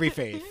religion, every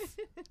faith.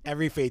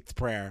 Every faith's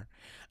prayer.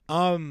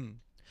 But,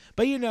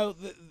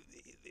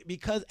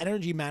 because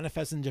energy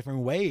manifests in different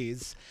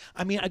ways,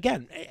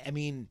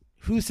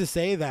 who's to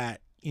say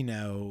that,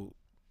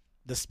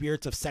 the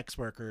spirits of sex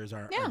workers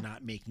are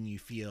not making you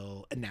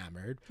feel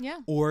enamored. Yeah.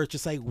 Or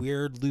just like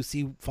weird,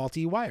 loosey,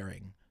 faulty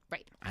wiring.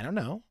 Right. I don't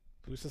know.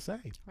 Who's to say?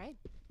 Right.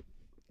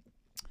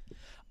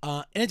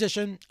 In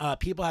addition,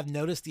 people have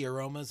noticed the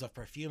aromas of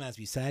perfume, as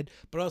we said,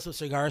 but also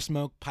cigar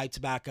smoke, pipe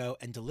tobacco,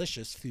 and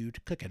delicious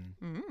food cooking.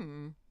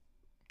 Mm.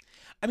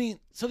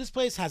 So this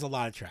place has a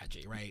lot of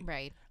tragedy, right?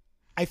 Right.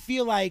 I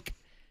feel like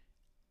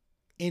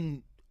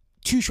in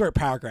 2 short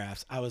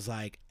paragraphs, I was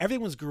like,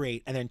 everything was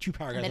great. And then 2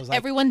 paragraphs, I was like,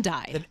 everyone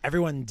died. Then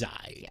everyone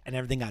died. And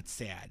everything got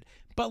sad.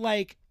 But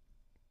like,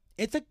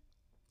 it's a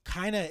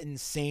kind of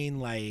insane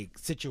like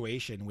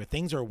situation where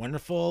things are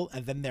wonderful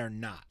and then they're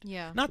not.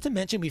 Yeah. Not to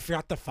mention we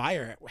forgot the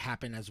fire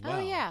happened as well.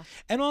 Oh, yeah.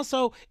 And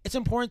also, it's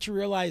important to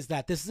realize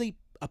that this is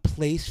a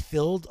place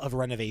filled of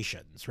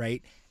renovations,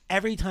 right?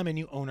 Every time a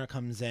new owner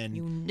comes in,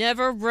 you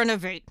never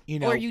renovate.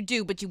 Or you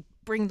do, but you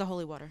bring the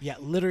holy water. Yeah,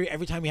 literally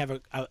every time we have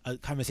a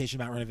conversation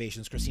about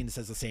renovations, Christina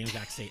says the same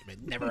exact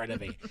statement: never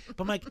renovate. But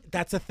I'm like,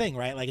 that's the thing,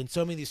 right? Like in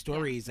so many of these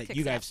stories that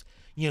you guys,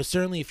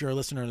 certainly if you're a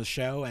listener of the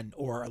show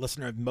or a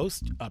listener of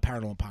most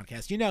paranormal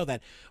podcasts, you know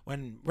that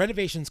when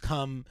renovations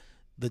come,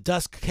 the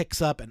dust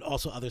kicks up, and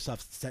also other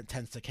stuff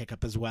tends to kick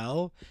up as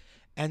well.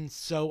 And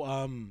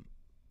so,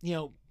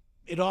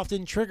 it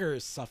often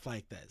triggers stuff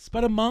like this.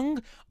 But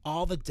among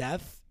all the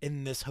death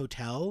in this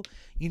hotel,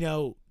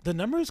 the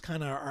numbers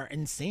kind of are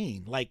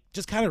insane. Like,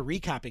 just kind of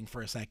recapping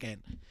for a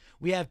second.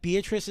 We have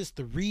Beatrice's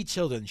 3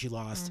 children she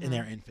lost in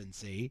their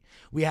infancy.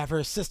 We have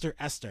her sister,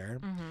 Esther.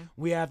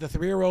 We have the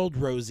 3-year-old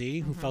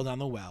Rosie, who fell down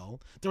the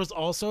well. There was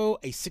also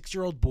a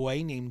 6-year-old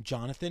boy named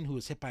Jonathan who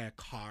was hit by a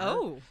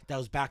car that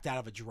was backed out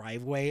of a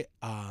driveway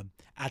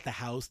at the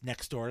house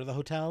next door to the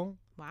hotel.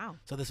 Wow.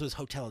 So this was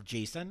hotel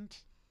adjacent.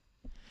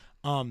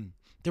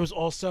 There was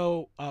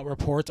also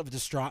reports of a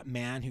distraught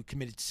man who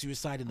committed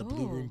suicide in the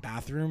Blue Room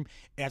bathroom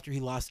after he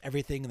lost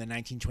everything in the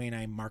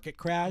 1929 market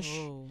crash.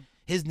 Oh.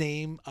 His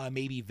name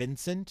may be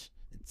Vincent.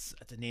 It's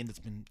a name that's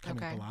been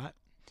coming up a lot.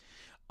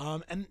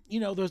 And,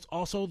 there's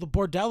also the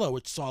bordello,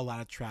 which saw a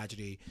lot of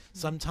tragedy.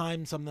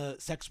 Sometimes some of the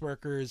sex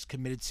workers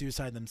committed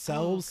suicide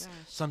themselves.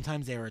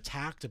 Sometimes they were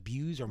attacked,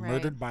 abused, or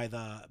murdered by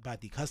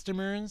the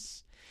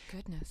customers.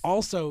 Goodness.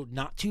 Also,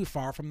 not too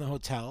far from the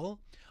hotel,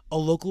 a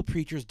local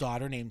preacher's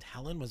daughter named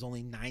Helen was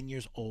only 9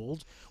 years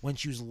old when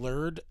she was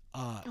lured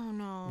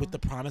with the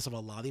promise of a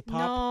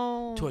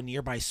lollipop to a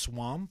nearby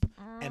swamp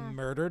and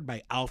murdered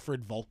by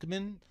Alfred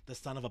Volkman, the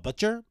son of a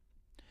butcher.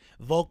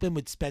 Volkman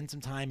would spend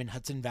some time in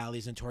Hudson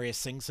Valley's notorious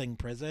Sing Sing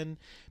prison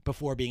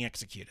before being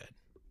executed.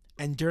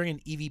 And during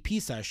an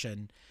EVP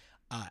session,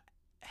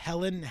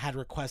 Helen had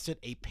requested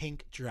a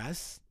pink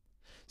dress.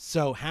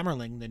 So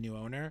Hammerling, the new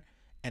owner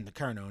and the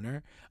current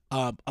owner,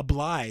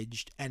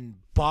 obliged and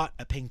bought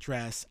a pink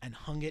dress and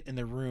hung it in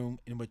the room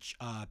in which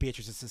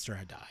Beatrice's sister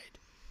had died.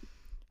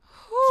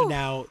 So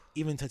now,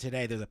 even to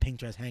today, there's a pink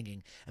dress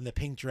hanging, and the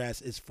pink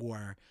dress is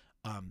for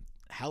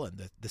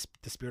Helen,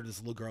 the spirit of this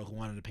little girl who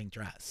wanted a pink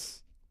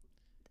dress.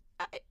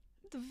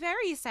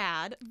 Very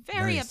sad.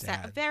 Very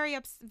upset. Sad.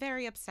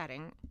 Very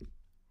upsetting.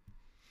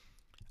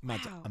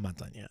 I'm not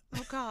done yet.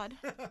 Oh God.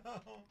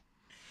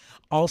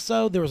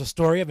 Also, there was a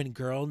story of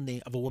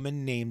a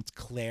woman named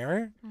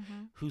Claire,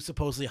 who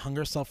supposedly hung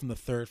herself from the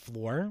 3rd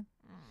floor.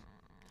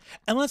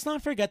 And let's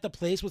not forget the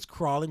place was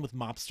crawling with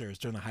mobsters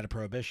during the height of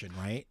Prohibition,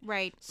 right?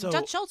 Right. So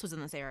Dutch Schultz was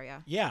in this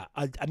area. Yeah.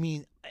 A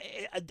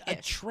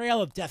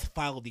trail of death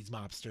followed these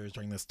mobsters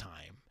during this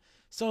time.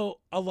 So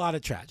a lot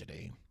of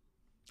tragedy.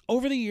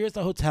 Over the years,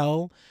 the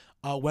hotel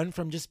went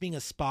from just being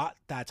a spot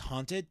that's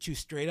haunted to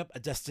straight up a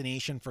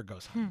destination for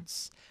ghost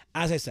hunts.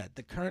 As I said,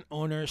 the current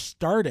owner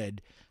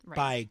started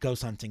by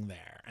ghost hunting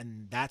there.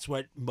 And that's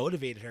what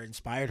motivated her,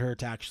 inspired her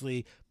to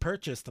actually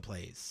purchase the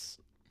place.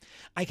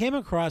 I came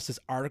across this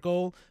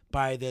article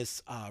by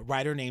this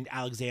writer named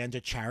Alexander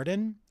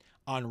Chariton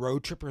on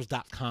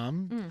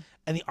roadtrippers.com.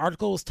 And the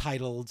article was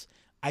titled,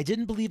 "I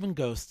didn't believe in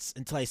ghosts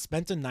until I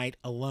spent a night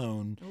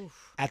alone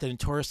at the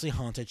notoriously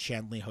haunted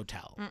Shanley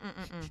Hotel."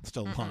 It's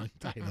a long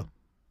title.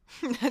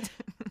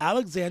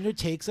 Alexander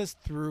takes us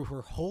through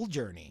her whole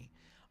journey.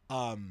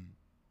 And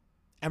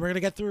we're going to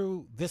get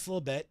through this a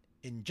little bit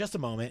in just a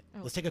moment.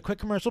 Let's take a quick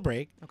commercial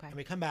break. Okay. And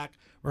we come back,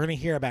 we're going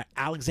to hear about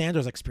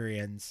Alexander's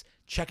experience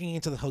checking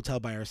into the hotel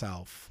by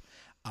herself,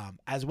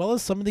 as well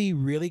as some of the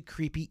really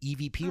creepy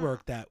EVP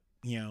work that,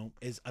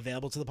 is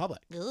available to the public.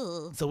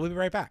 Ugh. So we'll be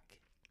right back.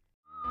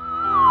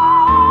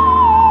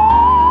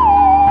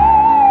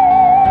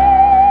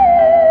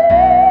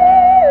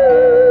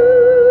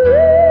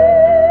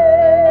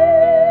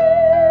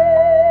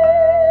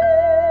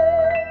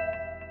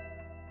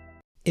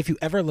 If you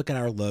ever look at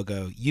our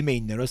logo, you may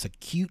notice a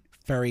cute,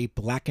 furry,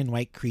 black and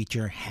white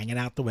creature hanging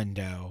out the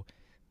window.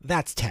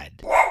 That's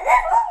Ted.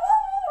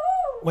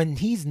 When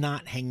he's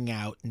not hanging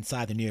out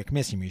inside the New York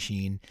Mystery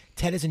Machine,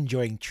 Ted is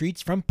enjoying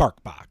treats from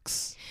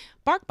BarkBox.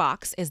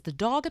 BarkBox is the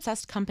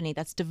dog-obsessed company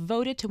that's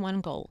devoted to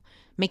one goal,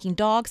 making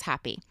dogs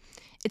happy.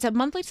 It's a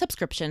monthly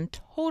subscription,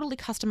 totally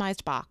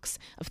customized box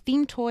of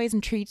themed toys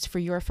and treats for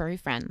your furry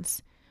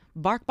friends.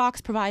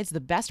 BarkBox provides the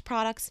best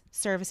products,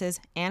 services,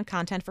 and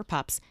content for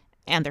pups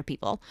and their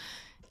people.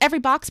 Every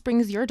box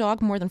brings your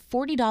dog more than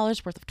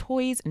 $40 worth of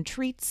toys and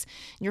treats.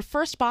 Your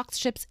first box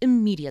ships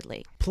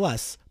immediately.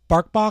 Plus,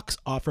 BarkBox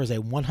offers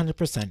a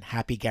 100%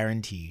 happy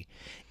guarantee.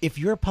 If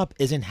your pup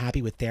isn't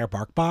happy with their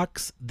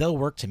BarkBox, they'll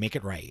work to make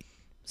it right.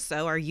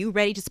 So are you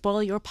ready to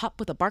spoil your pup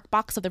with a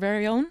BarkBox of their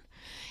very own?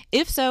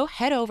 If so,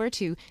 head over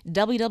to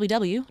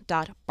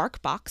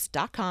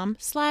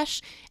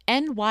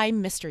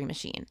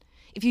www.barkbox.com/NYMysteryMachine.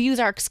 If you use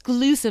our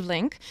exclusive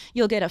link,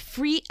 you'll get a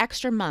free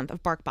extra month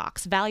of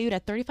BarkBox valued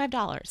at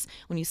 $35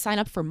 when you sign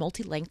up for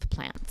multi-length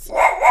plans.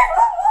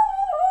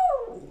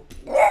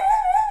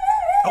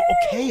 Oh,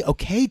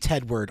 okay,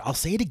 Tedward. I'll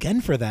say it again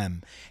for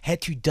them.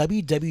 Head to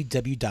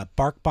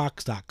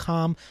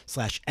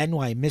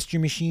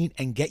www.barkbox.com/NYMysteryMachine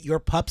and get your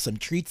pup some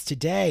treats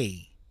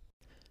today.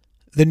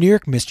 The New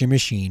York Mystery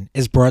Machine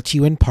is brought to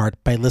you in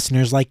part by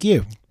listeners like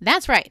you.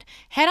 That's right.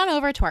 Head on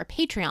over to our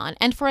Patreon,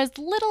 and for as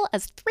little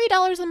as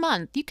 $3 a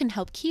month, you can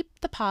help keep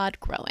the pod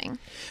growing.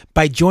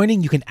 By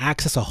joining, you can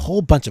access a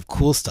whole bunch of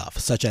cool stuff,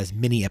 such as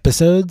mini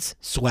episodes,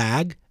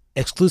 swag,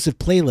 exclusive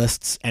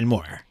playlists, and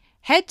more.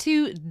 Head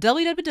to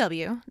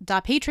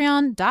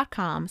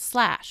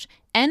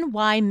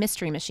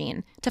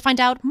www.patreon.com/NYMysteryMachine to find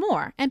out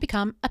more and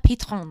become a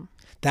patron.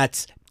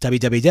 That's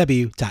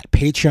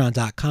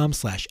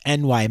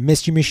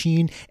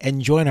www.patreon.com/NYMysteryMachine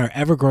and join our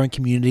ever-growing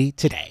community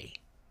today.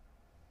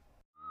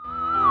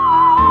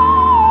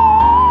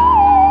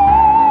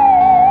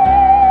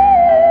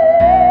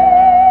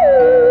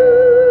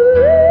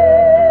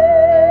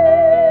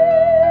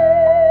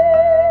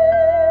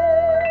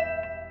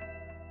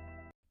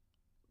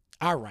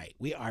 All right,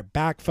 we are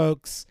back,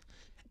 folks.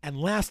 And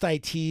last I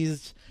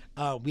teased,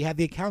 we had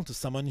the account of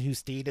someone who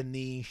stayed in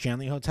the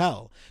Shanley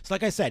Hotel. So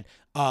like I said,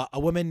 a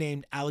woman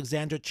named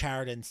Alexandra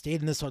Chariton stayed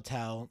in this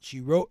hotel.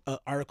 She wrote an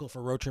article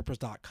for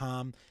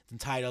roadtrippers.com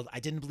entitled, "I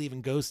didn't believe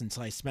in ghosts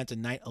until I spent a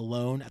night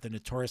alone at the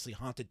notoriously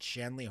haunted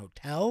Shanley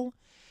Hotel."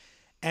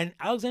 And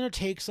Alexandra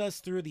takes us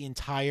through the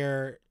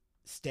entire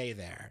stay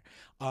there.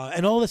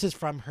 And all this is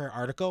from her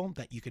article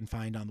that you can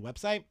find on the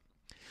website.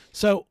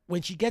 So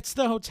when she gets to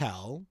the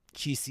hotel,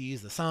 she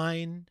sees the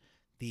sign,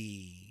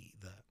 the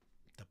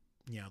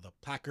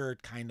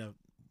placard kind of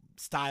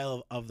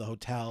style of the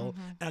hotel.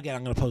 Mm-hmm. And again,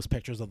 I'm going to post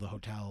pictures of the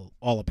hotel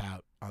all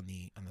about on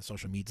the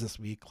social media this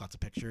week. Lots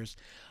of pictures.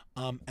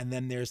 And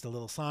then there's the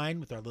little sign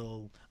with our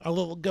little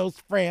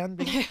ghost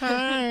friend.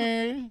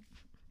 Hi,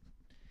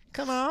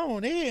 come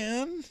on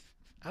in.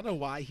 I don't know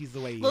why he's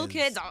the way he little is.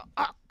 Kids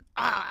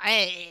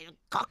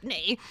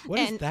Cockney. What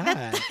is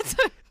that?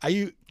 Are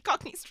you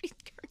Cockney Street?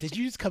 Did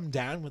you just come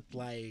down with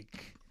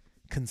like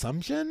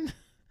consumption?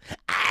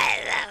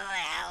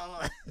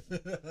 I don't know.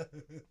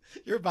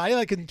 Your body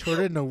like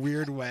contorted in a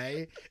weird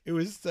way. It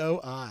was so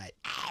odd. It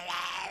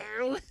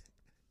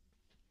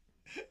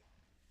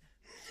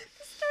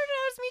started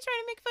out as me trying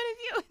to make fun of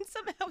you, and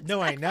somehow it's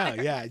No, I know.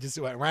 backfired. Yeah, it just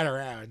went right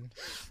around.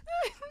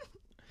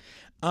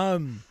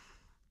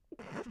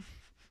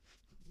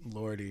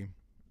 Lordy.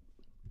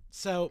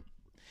 So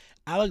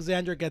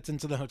Alexandra gets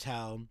into the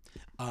hotel.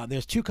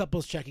 There's two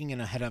couples checking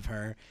in ahead of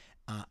her.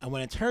 And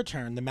when it's her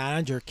turn, the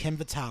manager, Kim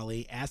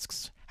Vitale,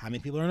 asks how many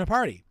people are in the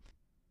party.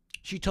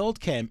 She told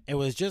Kim it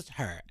was just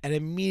her. And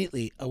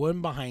immediately a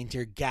woman behind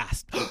her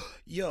gasped,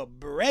 "You're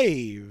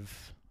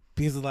brave."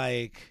 Because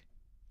like,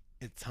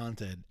 it's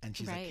haunted. And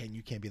she's Right. like,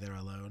 you can't be there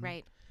alone.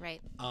 Right,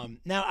 right.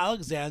 Now,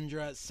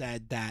 Alexandra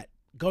said that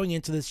going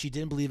into this, she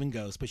didn't believe in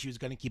ghosts, but she was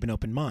going to keep an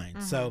open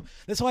mind. So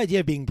this whole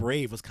idea of being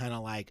brave was kind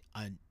of like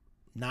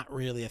not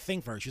really a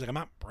thing for her. She was like, I'm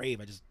not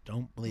brave. I just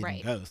don't believe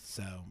in ghosts.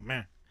 So,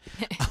 meh.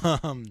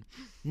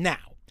 Now,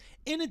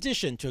 in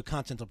addition to a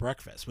continental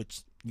breakfast,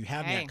 which you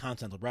have me at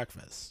continental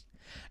breakfast,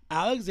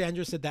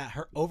 Alexandra said that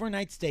her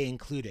overnight stay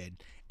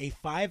included a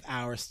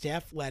 5-hour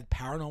staff-led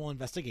paranormal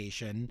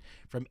investigation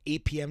from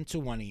 8 p.m. to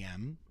 1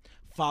 a.m.,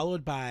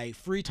 followed by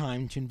free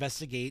time to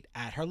investigate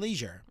at her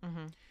leisure.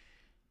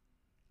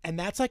 And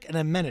that's like an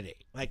amenity.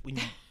 Like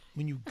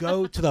when you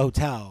go to the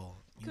hotel,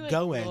 you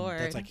go in,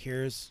 that's like,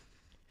 there's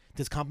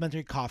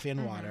complimentary coffee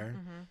and water.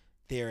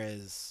 There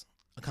is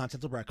a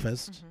continental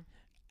breakfast,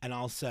 and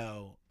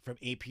also from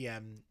 8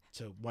 p.m.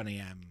 to 1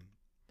 a.m.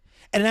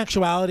 And in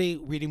actuality,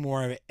 reading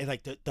more of it,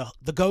 like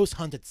the ghost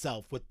hunt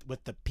itself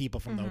with the people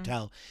from the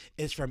hotel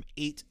is from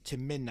 8 to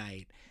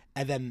midnight.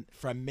 And then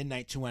from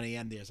midnight to 1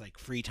 a.m., there's like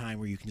free time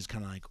where you can just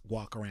kind of like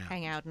walk around.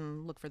 Hang out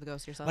and look for the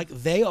ghost yourself. Like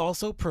they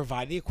also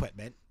provide the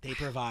equipment. They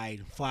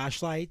provide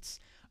flashlights,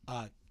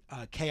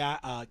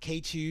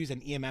 K2s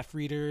and EMF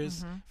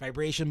readers,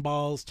 vibration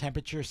balls,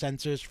 temperature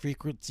sensors,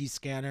 frequency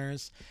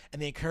scanners, and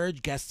they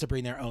encourage guests to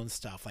bring their own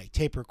stuff like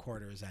tape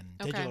recorders and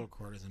digital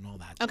recorders and all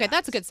that. Okay,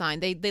 that's a good sign.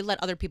 They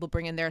let other people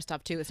bring in their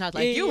stuff too. It's not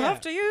like you have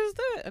to use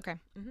that. Okay.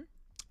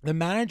 The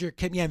manager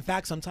can, in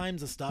fact, sometimes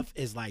the stuff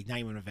is like not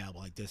even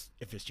available. Like this,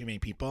 if there's too many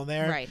people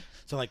there, Right.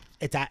 So like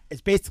it's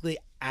basically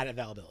at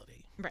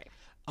availability. Right.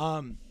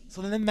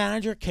 So then the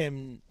manager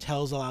Kim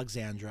tells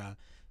Alexandra,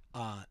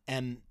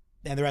 and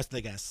the rest of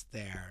the guests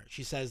there,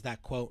 she says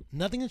that, quote,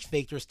 "Nothing is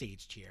faked or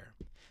staged here.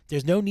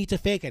 There's no need to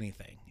fake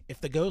anything.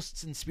 If the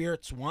ghosts and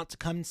spirits want to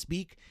come and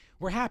speak,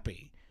 we're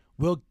happy.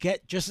 We'll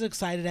get just as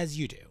excited as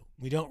you do.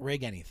 We don't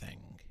rig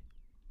anything."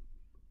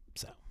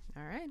 So.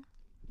 All right.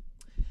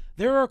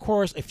 There are, of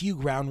course, a few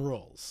ground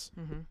rules.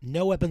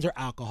 No weapons or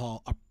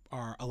alcohol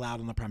are allowed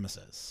on the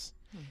premises.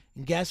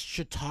 Guests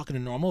should talk in a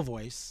normal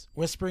voice.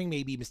 Whispering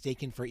may be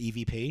mistaken for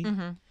EVP.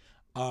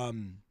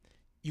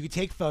 You can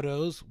take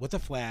photos with a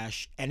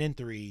flash and in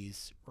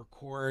threes.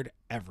 Record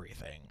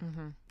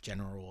everything.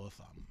 General rule of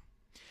thumb.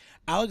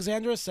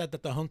 Alexandra said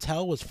that the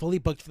hotel was fully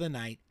booked for the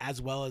night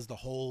as well as the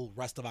whole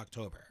rest of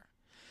October.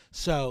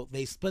 So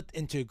they split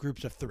into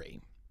groups of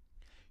 3.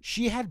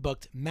 She had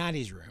booked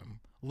Maddie's room,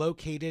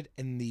 located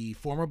in the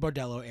former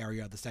bordello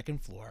area of the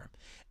 2nd floor,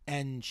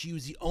 and she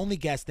was the only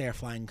guest there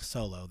flying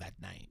solo that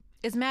night.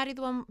 Is Maddie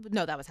the one?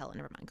 No, that was Helen.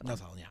 Never mind. Go on.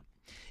 That's Helen,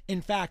 yeah.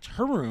 In fact,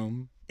 her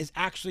room is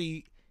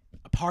actually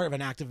a part of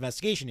an active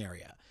investigation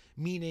area,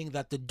 meaning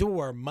that the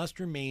door must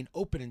remain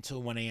open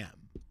until 1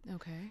 a.m.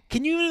 Okay.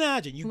 Can you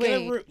imagine? You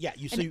get a room,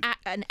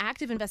 An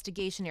active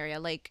investigation area,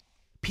 like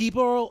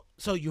people.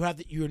 So you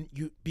have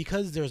you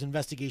because there's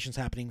investigations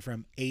happening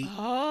from 8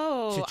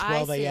 to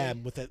 12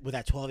 a.m. with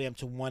that 12 a.m.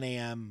 to 1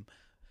 a.m.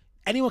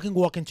 Anyone can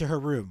walk into her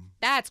room.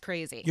 That's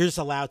crazy. You're just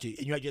allowed to,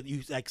 and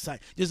you like sign.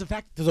 There's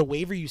a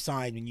waiver you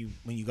sign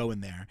when you go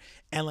in there,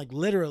 and like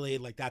literally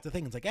like that's the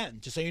thing. It's like,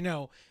 just so you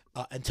know,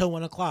 until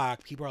 1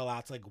 o'clock, people are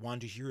allowed to like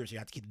wander to your room. So you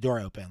have to keep the door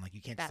open. Like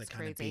you can't just like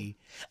kind of be.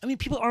 I mean,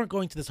 people aren't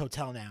going to this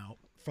hotel now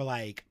for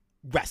like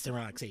rest and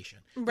relaxation.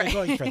 Right.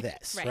 They're going for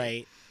this,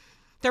 right?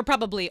 They're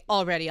probably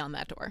already on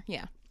that door.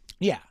 Yeah.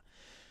 Yeah.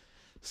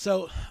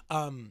 So,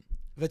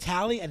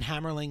 Vitale and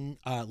Hammerling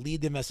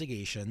lead the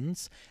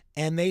investigations,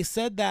 and they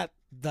said that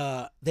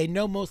they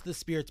know most of the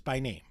spirits by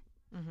name,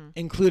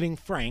 including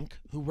Frank,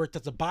 who worked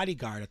as a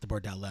bodyguard at the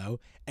bordello,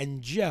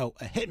 and Joe,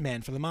 a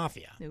hitman for the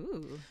mafia.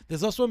 Ooh.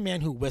 There's also a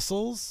man who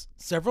whistles,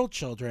 several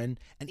children,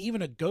 and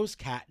even a ghost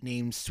cat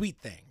named Sweet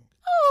Thing.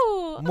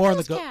 Ooh, More on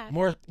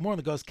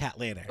the ghost cat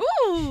later.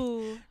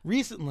 Ooh.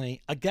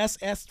 Recently, a guest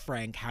asked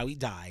Frank how he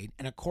died,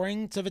 and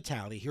according to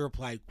Vitale, he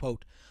replied,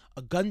 quote,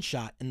 "A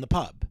gunshot in the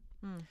pub."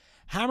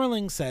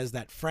 Hammerling says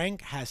that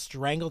Frank has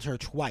strangled her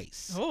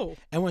twice. Oh.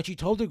 And when she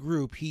told the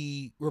group,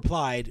 he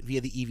replied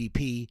via the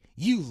EVP,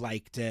 "You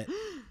liked it."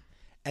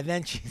 And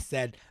then she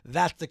said,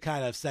 "That's the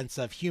kind of sense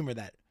of humor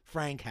that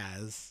Frank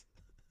has."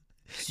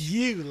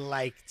 You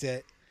liked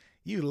it.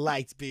 You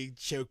liked being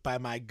choked by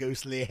my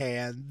ghostly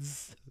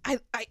hands.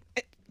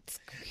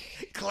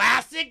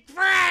 Classic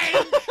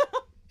Frank!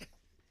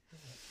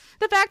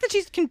 The fact that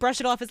she can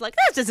brush it off is like,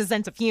 that's just a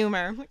sense of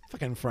humor.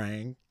 Fucking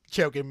Frank.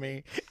 Choking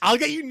me. I'll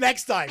get you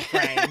next time,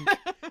 Frank.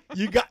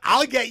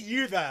 I'll get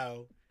you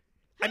though.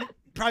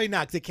 Probably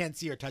not, because they can't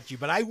see or touch you,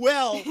 but I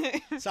will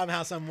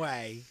somehow, some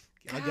way.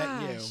 I'll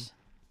get you.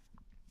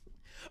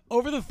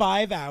 Over the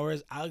 5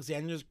 hours,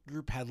 Alexander's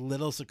group had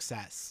little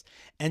success,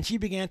 and she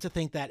began to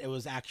think that it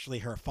was actually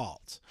her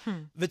fault.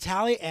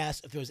 Vitaly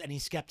asked if there was any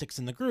skeptics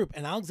in the group,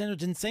 and Alexander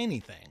didn't say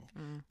anything.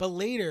 But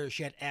later,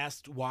 she had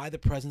asked why the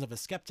presence of a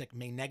skeptic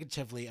may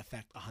negatively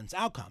affect a hunt's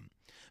outcome.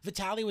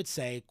 Vitaly would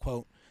say,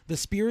 quote, "The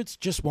spirits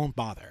just won't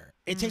bother.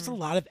 It takes a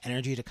lot of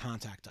energy to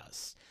contact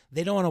us.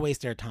 They don't want to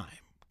waste their time.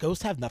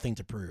 Ghosts have nothing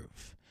to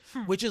prove."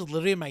 Which is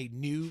literally my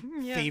new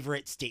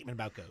favorite statement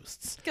about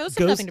ghosts. Ghosts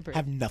have nothing to prove.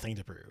 Have nothing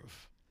to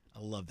prove. I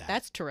love that.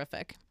 That's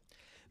terrific.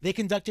 They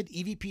conducted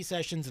EVP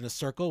sessions in a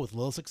circle with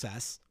little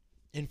success.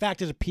 In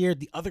fact, it appeared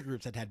the other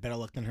groups had better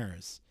luck than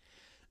hers.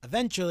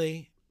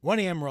 Eventually, 1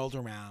 a.m. rolled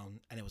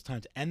around, and it was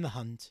time to end the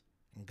hunt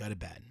and go to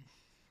bed.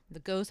 The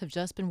ghosts have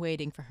just been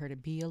waiting for her to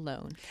be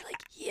alone. They're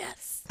like,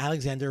 yes.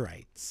 Alexander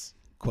writes,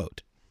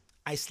 quote,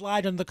 "I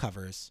slide under the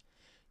covers,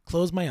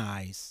 close my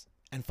eyes,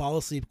 and fall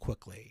asleep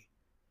quickly.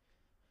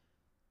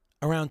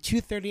 Around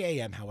 2:30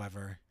 a.m.,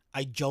 however,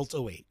 I jolt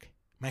awake.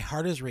 My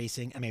heart is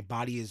racing and my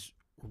body is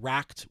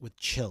racked with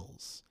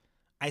chills.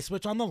 I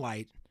switch on the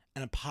light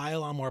and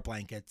pile on more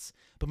blankets,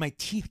 but my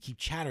teeth keep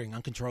chattering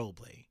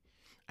uncontrollably.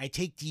 I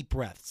take deep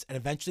breaths and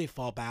eventually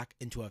fall back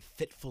into a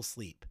fitful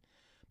sleep,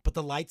 but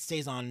the light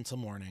stays on until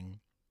morning.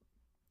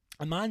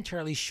 I'm not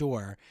entirely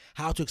sure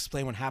how to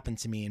explain what happened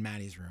to me in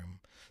Maddie's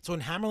room, so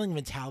when Hammerling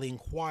and Vitaly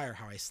inquire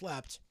how I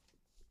slept,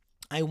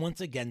 I once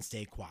again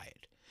stay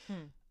quiet.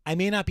 I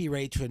may not be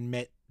ready to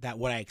admit that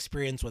what I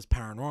experienced was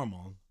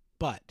paranormal,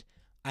 but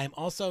I am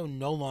also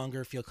no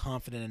longer feel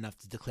confident enough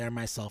to declare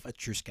myself a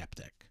true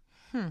skeptic."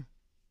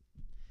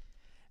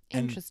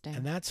 Interesting.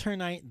 And that's her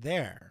night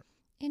there.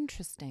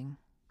 Interesting.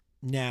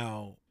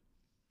 Now,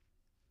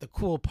 the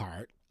cool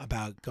part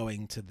about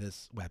going to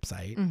this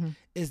website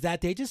is that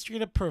they just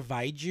straight up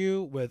provide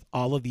you with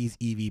all of these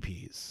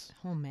EVPs.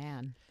 Oh,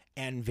 man.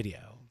 And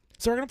video.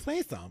 So we're going to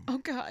play some. Oh,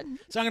 God.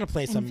 So I'm going to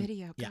play some.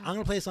 Video. Yeah, God. I'm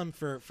going to play some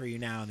for you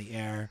now on the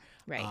air.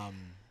 Right.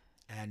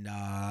 And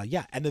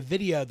the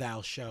video that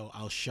I'll show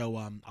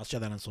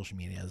that on social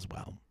media as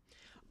well.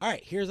 All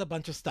right, here's a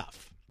bunch of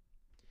stuff.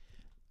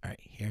 All right,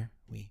 here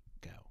we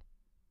go.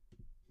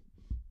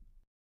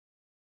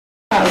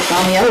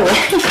 On the other way.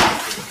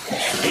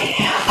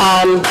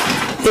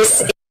 This.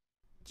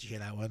 Did you hear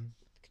that one?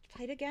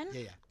 Play it again?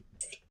 Yeah.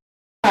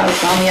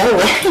 On the other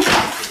way.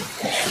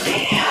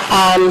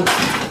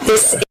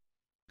 This.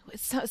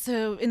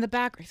 So in the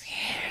background.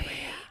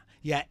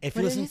 Yeah, if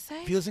What you did listen, it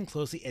say? if you listen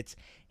closely, it's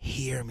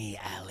 "Hear Me,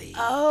 Allie."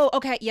 Oh,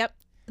 okay. Yep.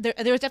 There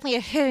was definitely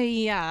a hey,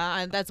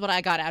 yeah. That's what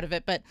I got out of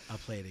it. But I'll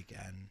play it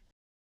again.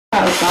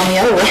 On the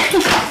other way.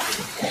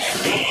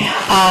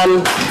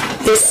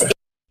 This.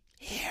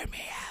 "Hear Me,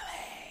 Allie."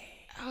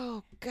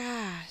 oh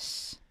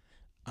gosh,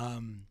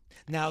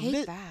 Now I hate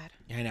this, that.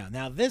 I know.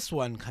 Now this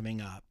one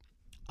coming up.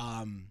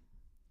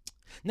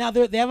 Now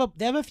they have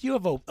a few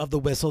of the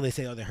whistle. They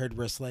say, oh, they heard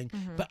whistling,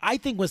 but I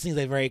think whistling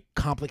is a very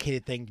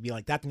complicated thing to be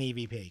like that's an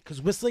EVP,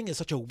 because whistling is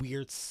such a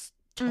weird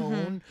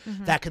tone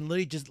that can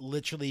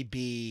literally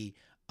be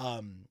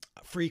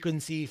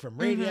frequency from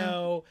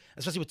radio,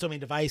 especially with so many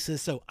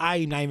devices. So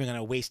I'm not even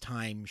gonna waste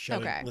time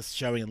showing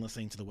and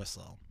listening to the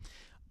whistle.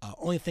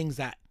 Only things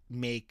that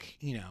make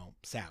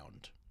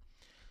sound.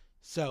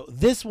 So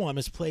this one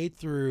is played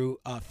through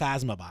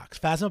Phasmabox.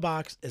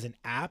 Phasmabox is an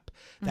app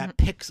that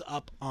picks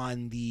up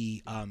on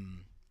the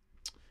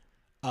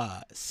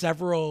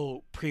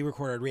several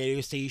pre-recorded radio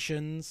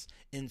stations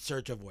in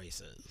search of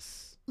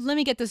voices. Let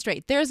me get this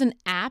straight. There's an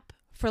app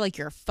for like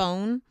your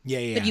phone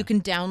that you can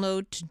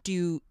download to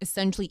do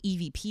essentially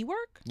EVP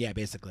work? Yeah,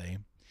 basically.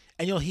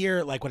 And you'll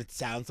hear like what it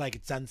sounds like.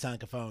 It doesn't sound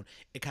like a phone.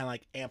 It kind of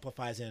like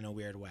amplifies it in a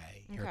weird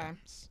way. Here it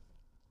comes.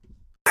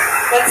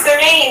 What's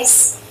their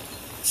names?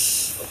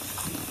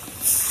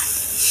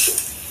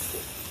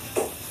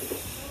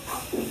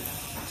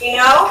 Do you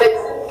know? Did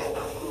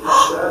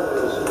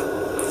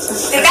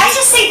that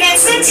just say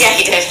Vincent? Yeah,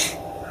 he did.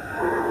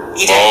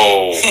 He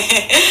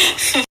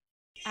did.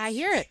 I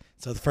hear it.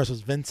 So the first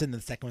was Vincent,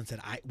 and the second one said,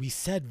 we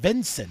said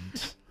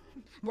Vincent.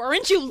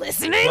 Weren't you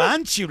listening?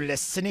 Weren't you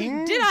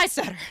listening? Did I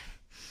stutter?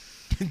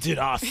 Did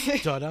I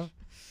stutter?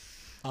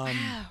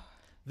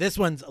 This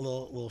one's a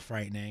little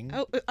frightening.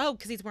 Oh,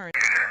 because he's wearing.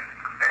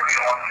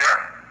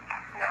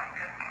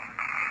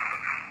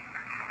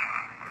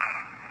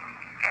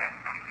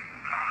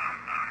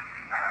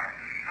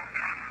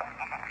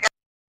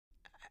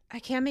 I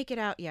can't make it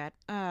out yet,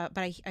 but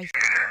I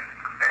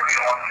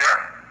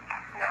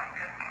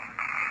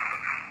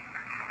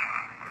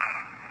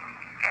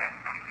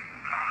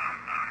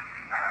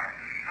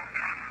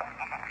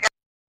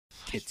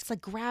it's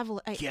like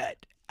gravel.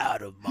 Get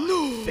out of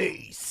my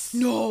face.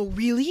 No,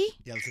 really?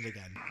 Yeah, listen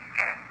again.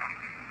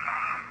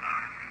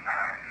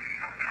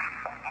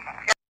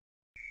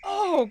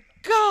 Oh,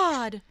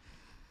 God.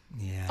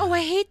 Yeah. Oh,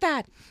 I hate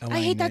that. Oh,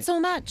 I hate that so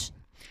much.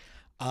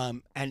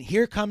 And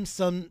here comes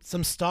some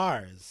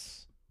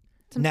stars.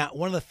 Now,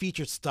 one of the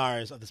featured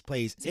stars of this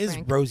place is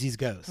Frank? Rosie's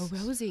ghost. Oh,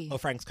 Rosie. Oh,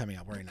 Frank's coming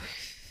up. Very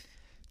nice.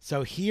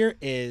 So here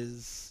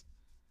is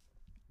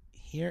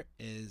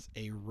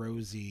a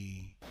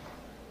Rosie.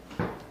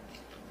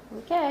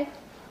 Okay.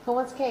 Who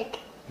wants cake?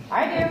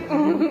 I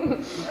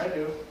do. I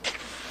do.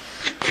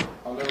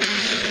 I'll never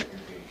forget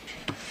your cake.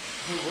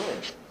 Who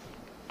would?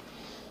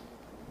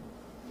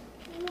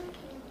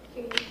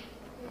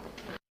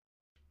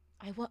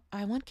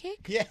 I want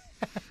cake? Yeah.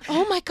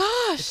 Oh my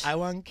gosh. I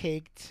want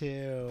cake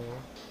too.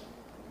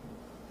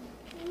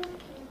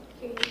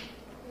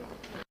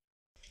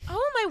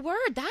 Oh my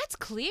word, that's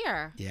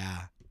clear.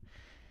 Yeah.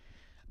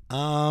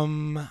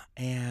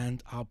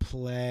 And I'll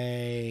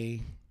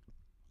play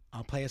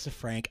as a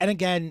Frank. And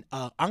again,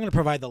 I'm going to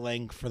provide the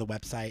link for the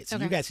website so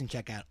you guys can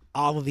check out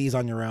all of these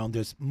on your own.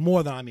 There's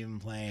more than I'm even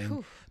playing.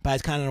 Whew. But I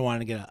just kind of wanted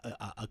to get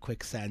a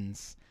quick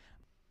sense.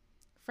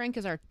 Frank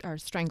is our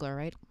strangler,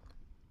 right?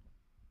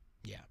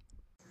 Yeah.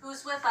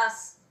 Who's with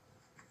us?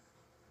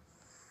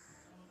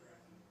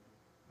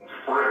 It's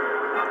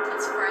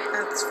Frank.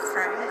 That's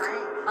Frank.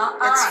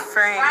 It's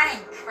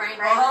Frank. Frank.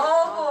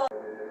 Oh.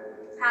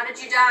 How did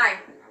you die?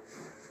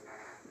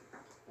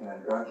 A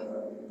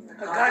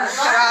gunshot.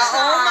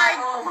 Oh my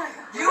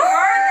God. You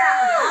heard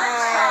that?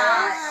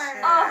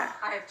 Gunshot. Oh,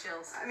 I have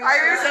chills.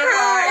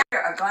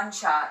 A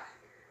gunshot.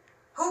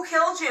 Who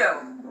killed you?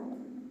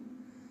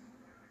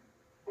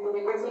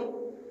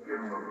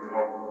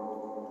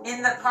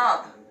 In the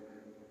pub.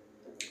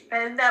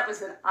 And that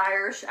was an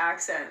Irish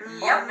accent.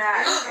 Yep.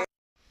 That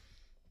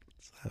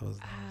was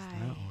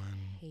that one.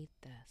 Hate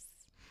this.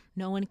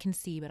 No one can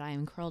see, but I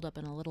am curled up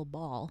in a little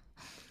ball.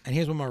 And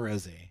here's one more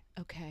Rosie.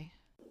 Okay.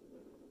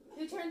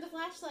 Who turned the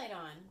flashlight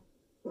on?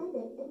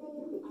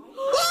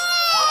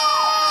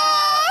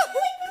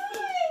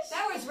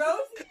 That was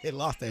Rosie. They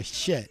lost their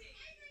shit.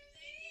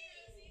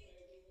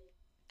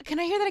 Can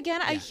I hear that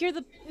again? I hear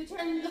the... Who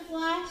turned the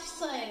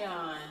flashlight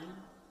on?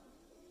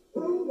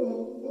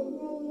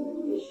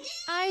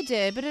 I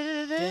did.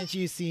 Didn't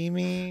you see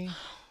me?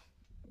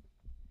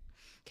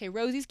 Okay,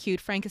 Rosie's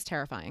cute. Frank is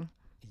terrifying.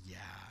 Yeah.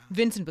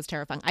 Vincent was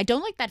terrifying. I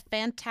don't like that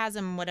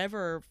phantasm,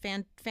 whatever,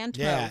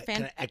 Yeah,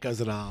 kind of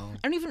echoes it all.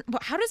 I don't even...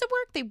 How does it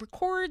work? They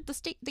record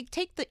the... They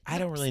take the I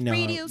don't really know.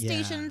 radio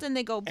Yeah. stations and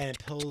they go... And it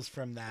pulls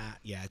from that.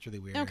 Yeah, it's really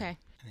weird. Okay.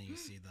 And then you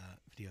see the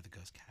video of the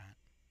ghost cat.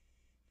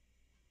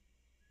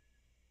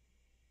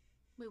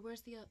 Wait,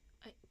 where's the...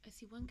 I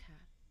see one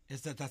cat.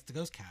 That's the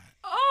ghost cat.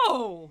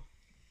 Oh!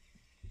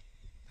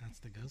 That's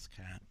the ghost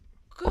cat.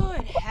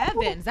 Good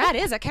heavens, that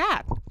is a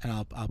cat. And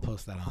I'll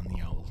post that on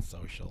the old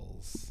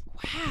socials.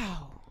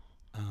 Wow.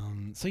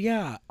 So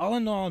yeah, all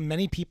in all,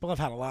 many people have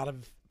had a lot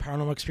of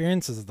paranormal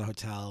experiences at the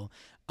hotel.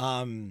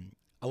 A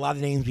lot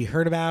of the names we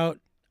heard about.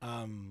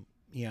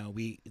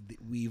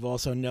 We've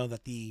also know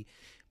that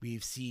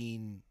we've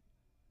seen,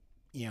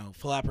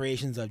 full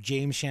apparitions of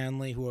James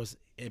Shanley, who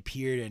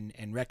appeared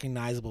in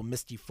recognizable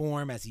misty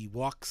form as he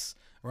walks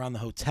around the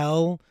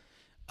hotel.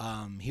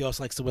 He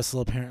also likes to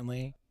whistle,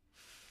 apparently.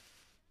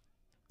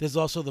 There's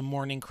also the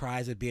morning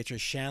cries that Beatrice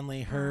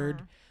Shanley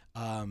heard.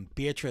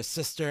 Beatrice's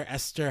sister,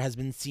 Esther, has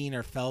been seen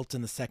or felt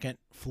in the second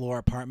floor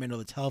apartment or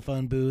the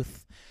telephone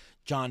booth.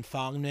 John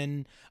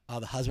Fogman,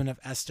 the husband of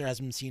Esther, has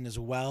been seen as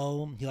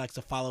well. He likes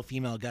to follow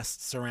female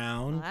guests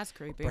around. Oh, that's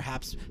creepy.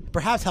 Perhaps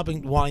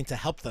wanting to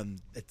help them,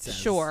 it says.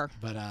 Sure.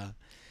 But,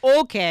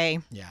 okay.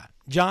 yeah.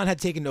 John had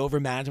taken over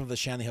management of the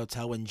Shanley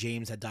Hotel when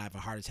James had died of a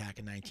heart attack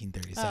in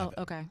 1937.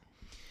 Oh, okay.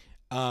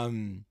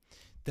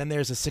 Then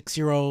there's a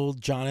 6-year-old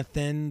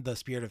Jonathan. The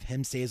spirit of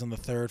him stays on the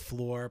 3rd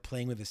floor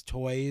playing with his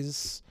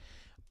toys.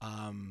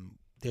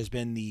 There's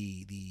been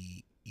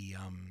the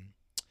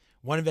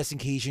one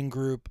investigation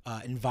group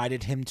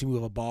invited him to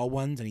move a ball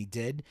once, and he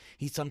did.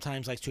 He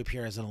sometimes likes to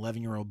appear as an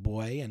 11-year-old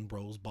boy and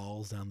rolls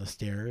balls down the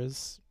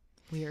stairs.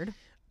 Weird.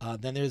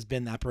 Then there's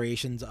been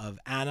apparitions of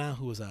Anna,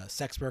 who was a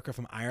sex worker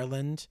from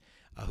Ireland,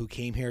 who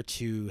came here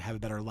to have a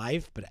better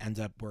life, but ends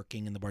up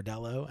working in the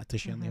bordello at the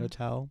Shanley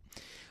Hotel.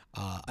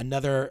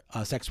 Another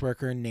sex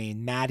worker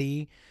named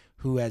Maddie,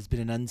 who has been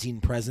an unseen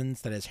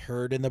presence that is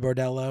heard in the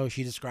bordello.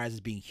 She describes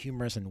as being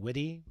humorous and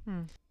witty.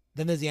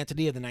 Then there's the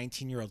entity of the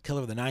 19-year-old killer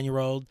of the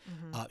 9-year-old.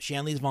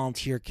 Shanley's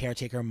volunteer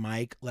caretaker,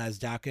 Mike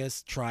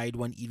Lazdakis, tried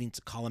one evening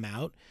to call him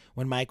out.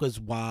 When Mike was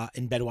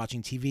in bed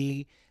watching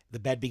TV, the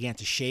bed began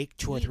to shake.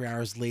 2 or 3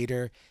 hours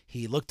later,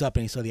 he looked up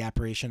and he saw the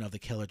apparition of the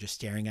killer just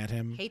staring at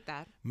him. Hate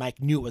that.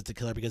 Mike knew it was the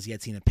killer because he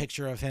had seen a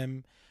picture of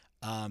him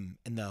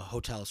in the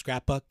hotel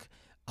scrapbook.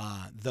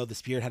 Though the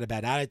spirit had a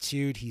bad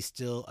attitude, he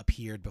still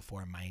appeared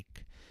before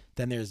Mike.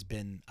 Then there's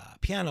been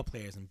piano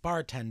players and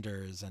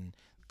bartenders and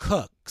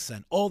cooks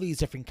and all these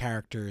different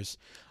characters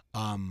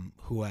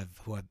who have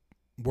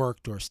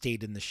worked or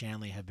stayed in the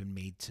Shanley have been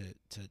made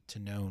to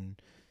known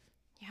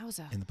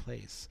Yowza. in the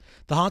place.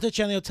 The Haunted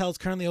Shanley Hotel is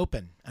currently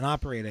open and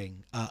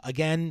operating.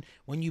 Again,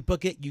 when you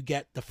book it, you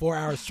get the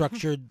 4-hour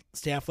structured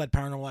staff-led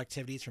paranormal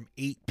activities from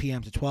 8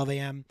 p.m. to 12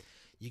 a.m.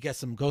 You get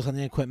some ghost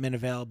hunting equipment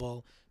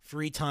available.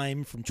 Free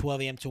time from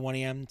 12 a.m. to 1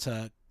 a.m.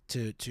 to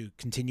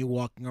continue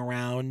walking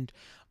around,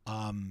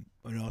 and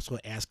also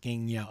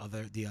asking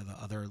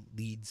other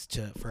leads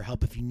for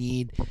help if you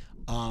need.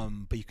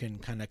 But you can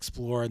kind of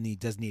explore in the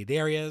designated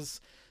areas.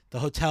 The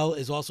hotel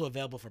is also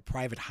available for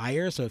private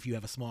hire. So if you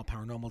have a small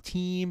paranormal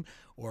team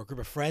or a group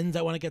of friends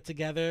that want to get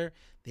together,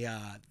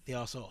 they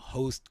also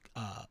host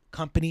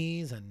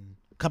companies and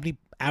company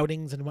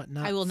outings and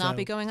whatnot. I will not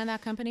be going on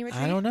that company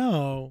retreat. I don't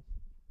know.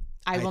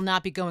 I will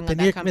not be going The on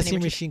New that York company Mystery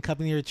retreat. Machine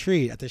Company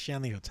retreat at the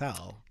Shanley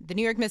Hotel. The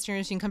New York Mystery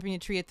Machine Company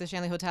retreat at the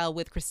Shanley Hotel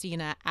with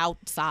Christina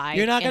outside.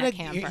 You're not in a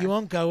gonna. camper. You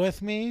won't go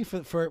with me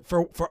for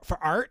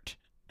art.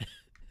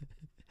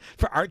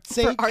 For art's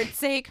sake. For art's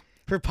sake,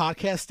 For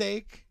podcast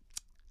sake.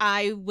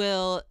 I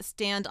will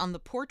stand on the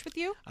porch with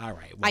you. All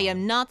right. I Well,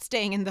 am not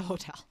staying in the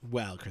hotel.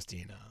 Well,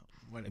 Christina.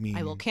 What I mean.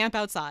 I will camp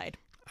outside.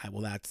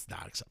 Well, that's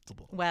not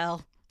acceptable.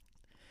 Well,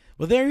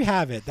 There you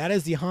have it. That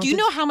is the haunted. do you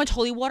know how much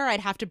holy water I'd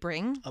have to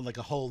bring? Like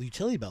a whole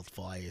utility belt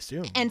full, I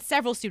assume. And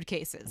several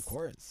suitcases. Of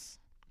course.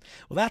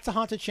 Well, that's the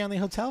haunted Shanley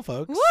Hotel,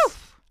 folks. Woo!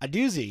 A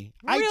doozy.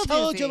 I Real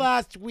told you doozy.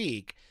 last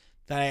week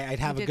that I'd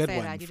have You a did good say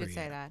one that. You for did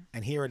say that.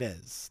 And here it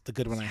is, the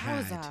good one I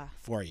had Yowza.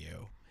 for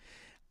you.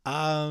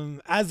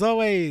 As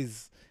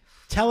always,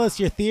 tell us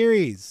your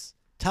theories.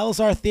 Tell us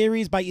our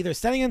theories by either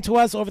sending them to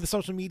us over the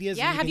social medias.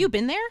 Yeah, and have you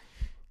been there?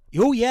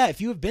 Oh, yeah. If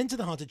you have been to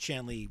the Haunted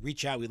Shanley,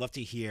 reach out. We'd love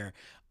to hear.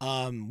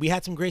 We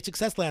had some great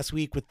success last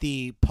week with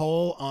the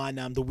poll on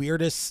the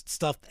weirdest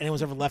stuff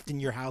anyone's ever left in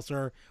your house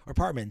or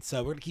apartment. So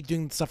we're going to keep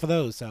doing stuff for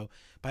those. So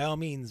by all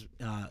means,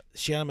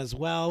 share them as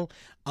well.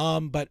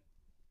 But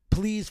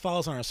please follow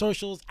us on our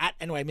socials at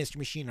NY Mystery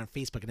Machine on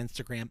Facebook and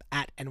Instagram,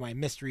 at NY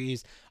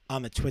Mysteries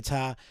on the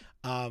Twitter.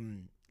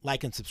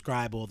 Like and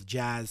subscribe, all the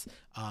jazz.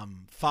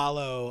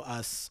 Follow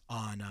us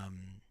on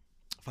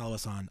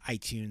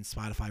iTunes,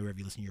 Spotify, wherever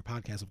you listen to your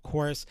podcast, of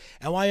course.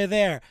 And while you're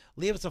there,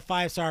 leave us a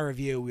 5-star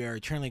review. We are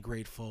eternally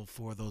grateful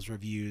for those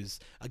reviews.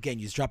 Again,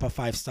 you just drop off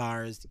 5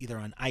 stars either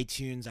on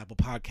iTunes, Apple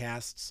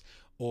Podcasts,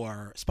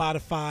 or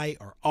Spotify,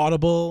 or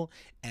Audible.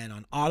 And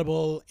on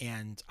Audible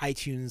and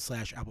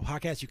iTunes/Apple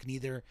Podcasts,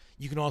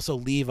 you can also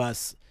leave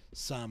us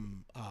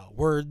some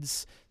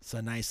words. It's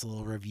a nice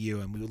little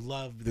review, and we would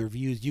love the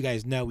reviews. You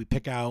guys know we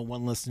pick out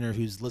one listener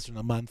who's listener of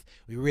the month.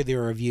 We read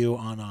their review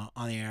on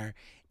air,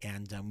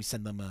 and we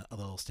send them a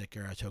little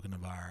sticker, a token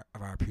of our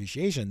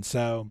appreciation.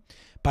 So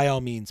by all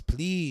means,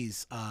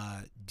 please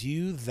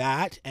do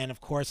that. And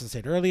of course, as I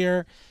said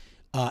earlier,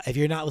 if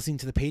you're not listening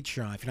to the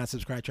Patreon, if you're not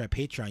subscribed to our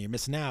Patreon, you're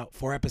missing out.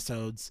 4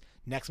 episodes.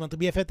 Next month will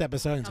be a 5th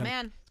episode. And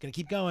man. It's going to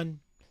keep going.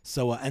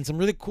 So, and some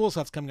really cool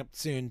stuff's coming up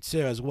soon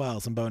too, as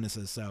well. Some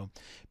bonuses. So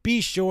be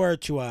sure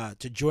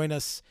to join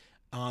us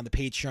on the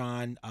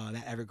Patreon,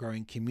 that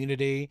ever-growing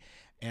community.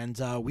 And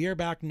we are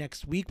back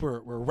next week. We're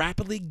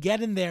rapidly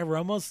getting there. We're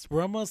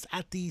almost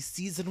at the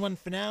season 1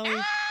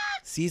 finale,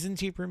 season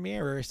 2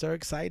 premiere. We're so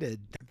excited.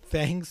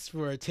 Thanks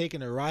for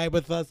taking a ride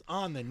with us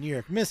on the New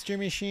York Mystery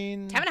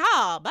Machine. Tammany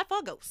Hall, Black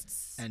Fall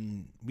Ghosts.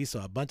 And we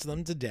saw a bunch of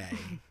them today.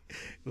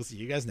 We'll see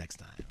you guys next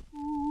time.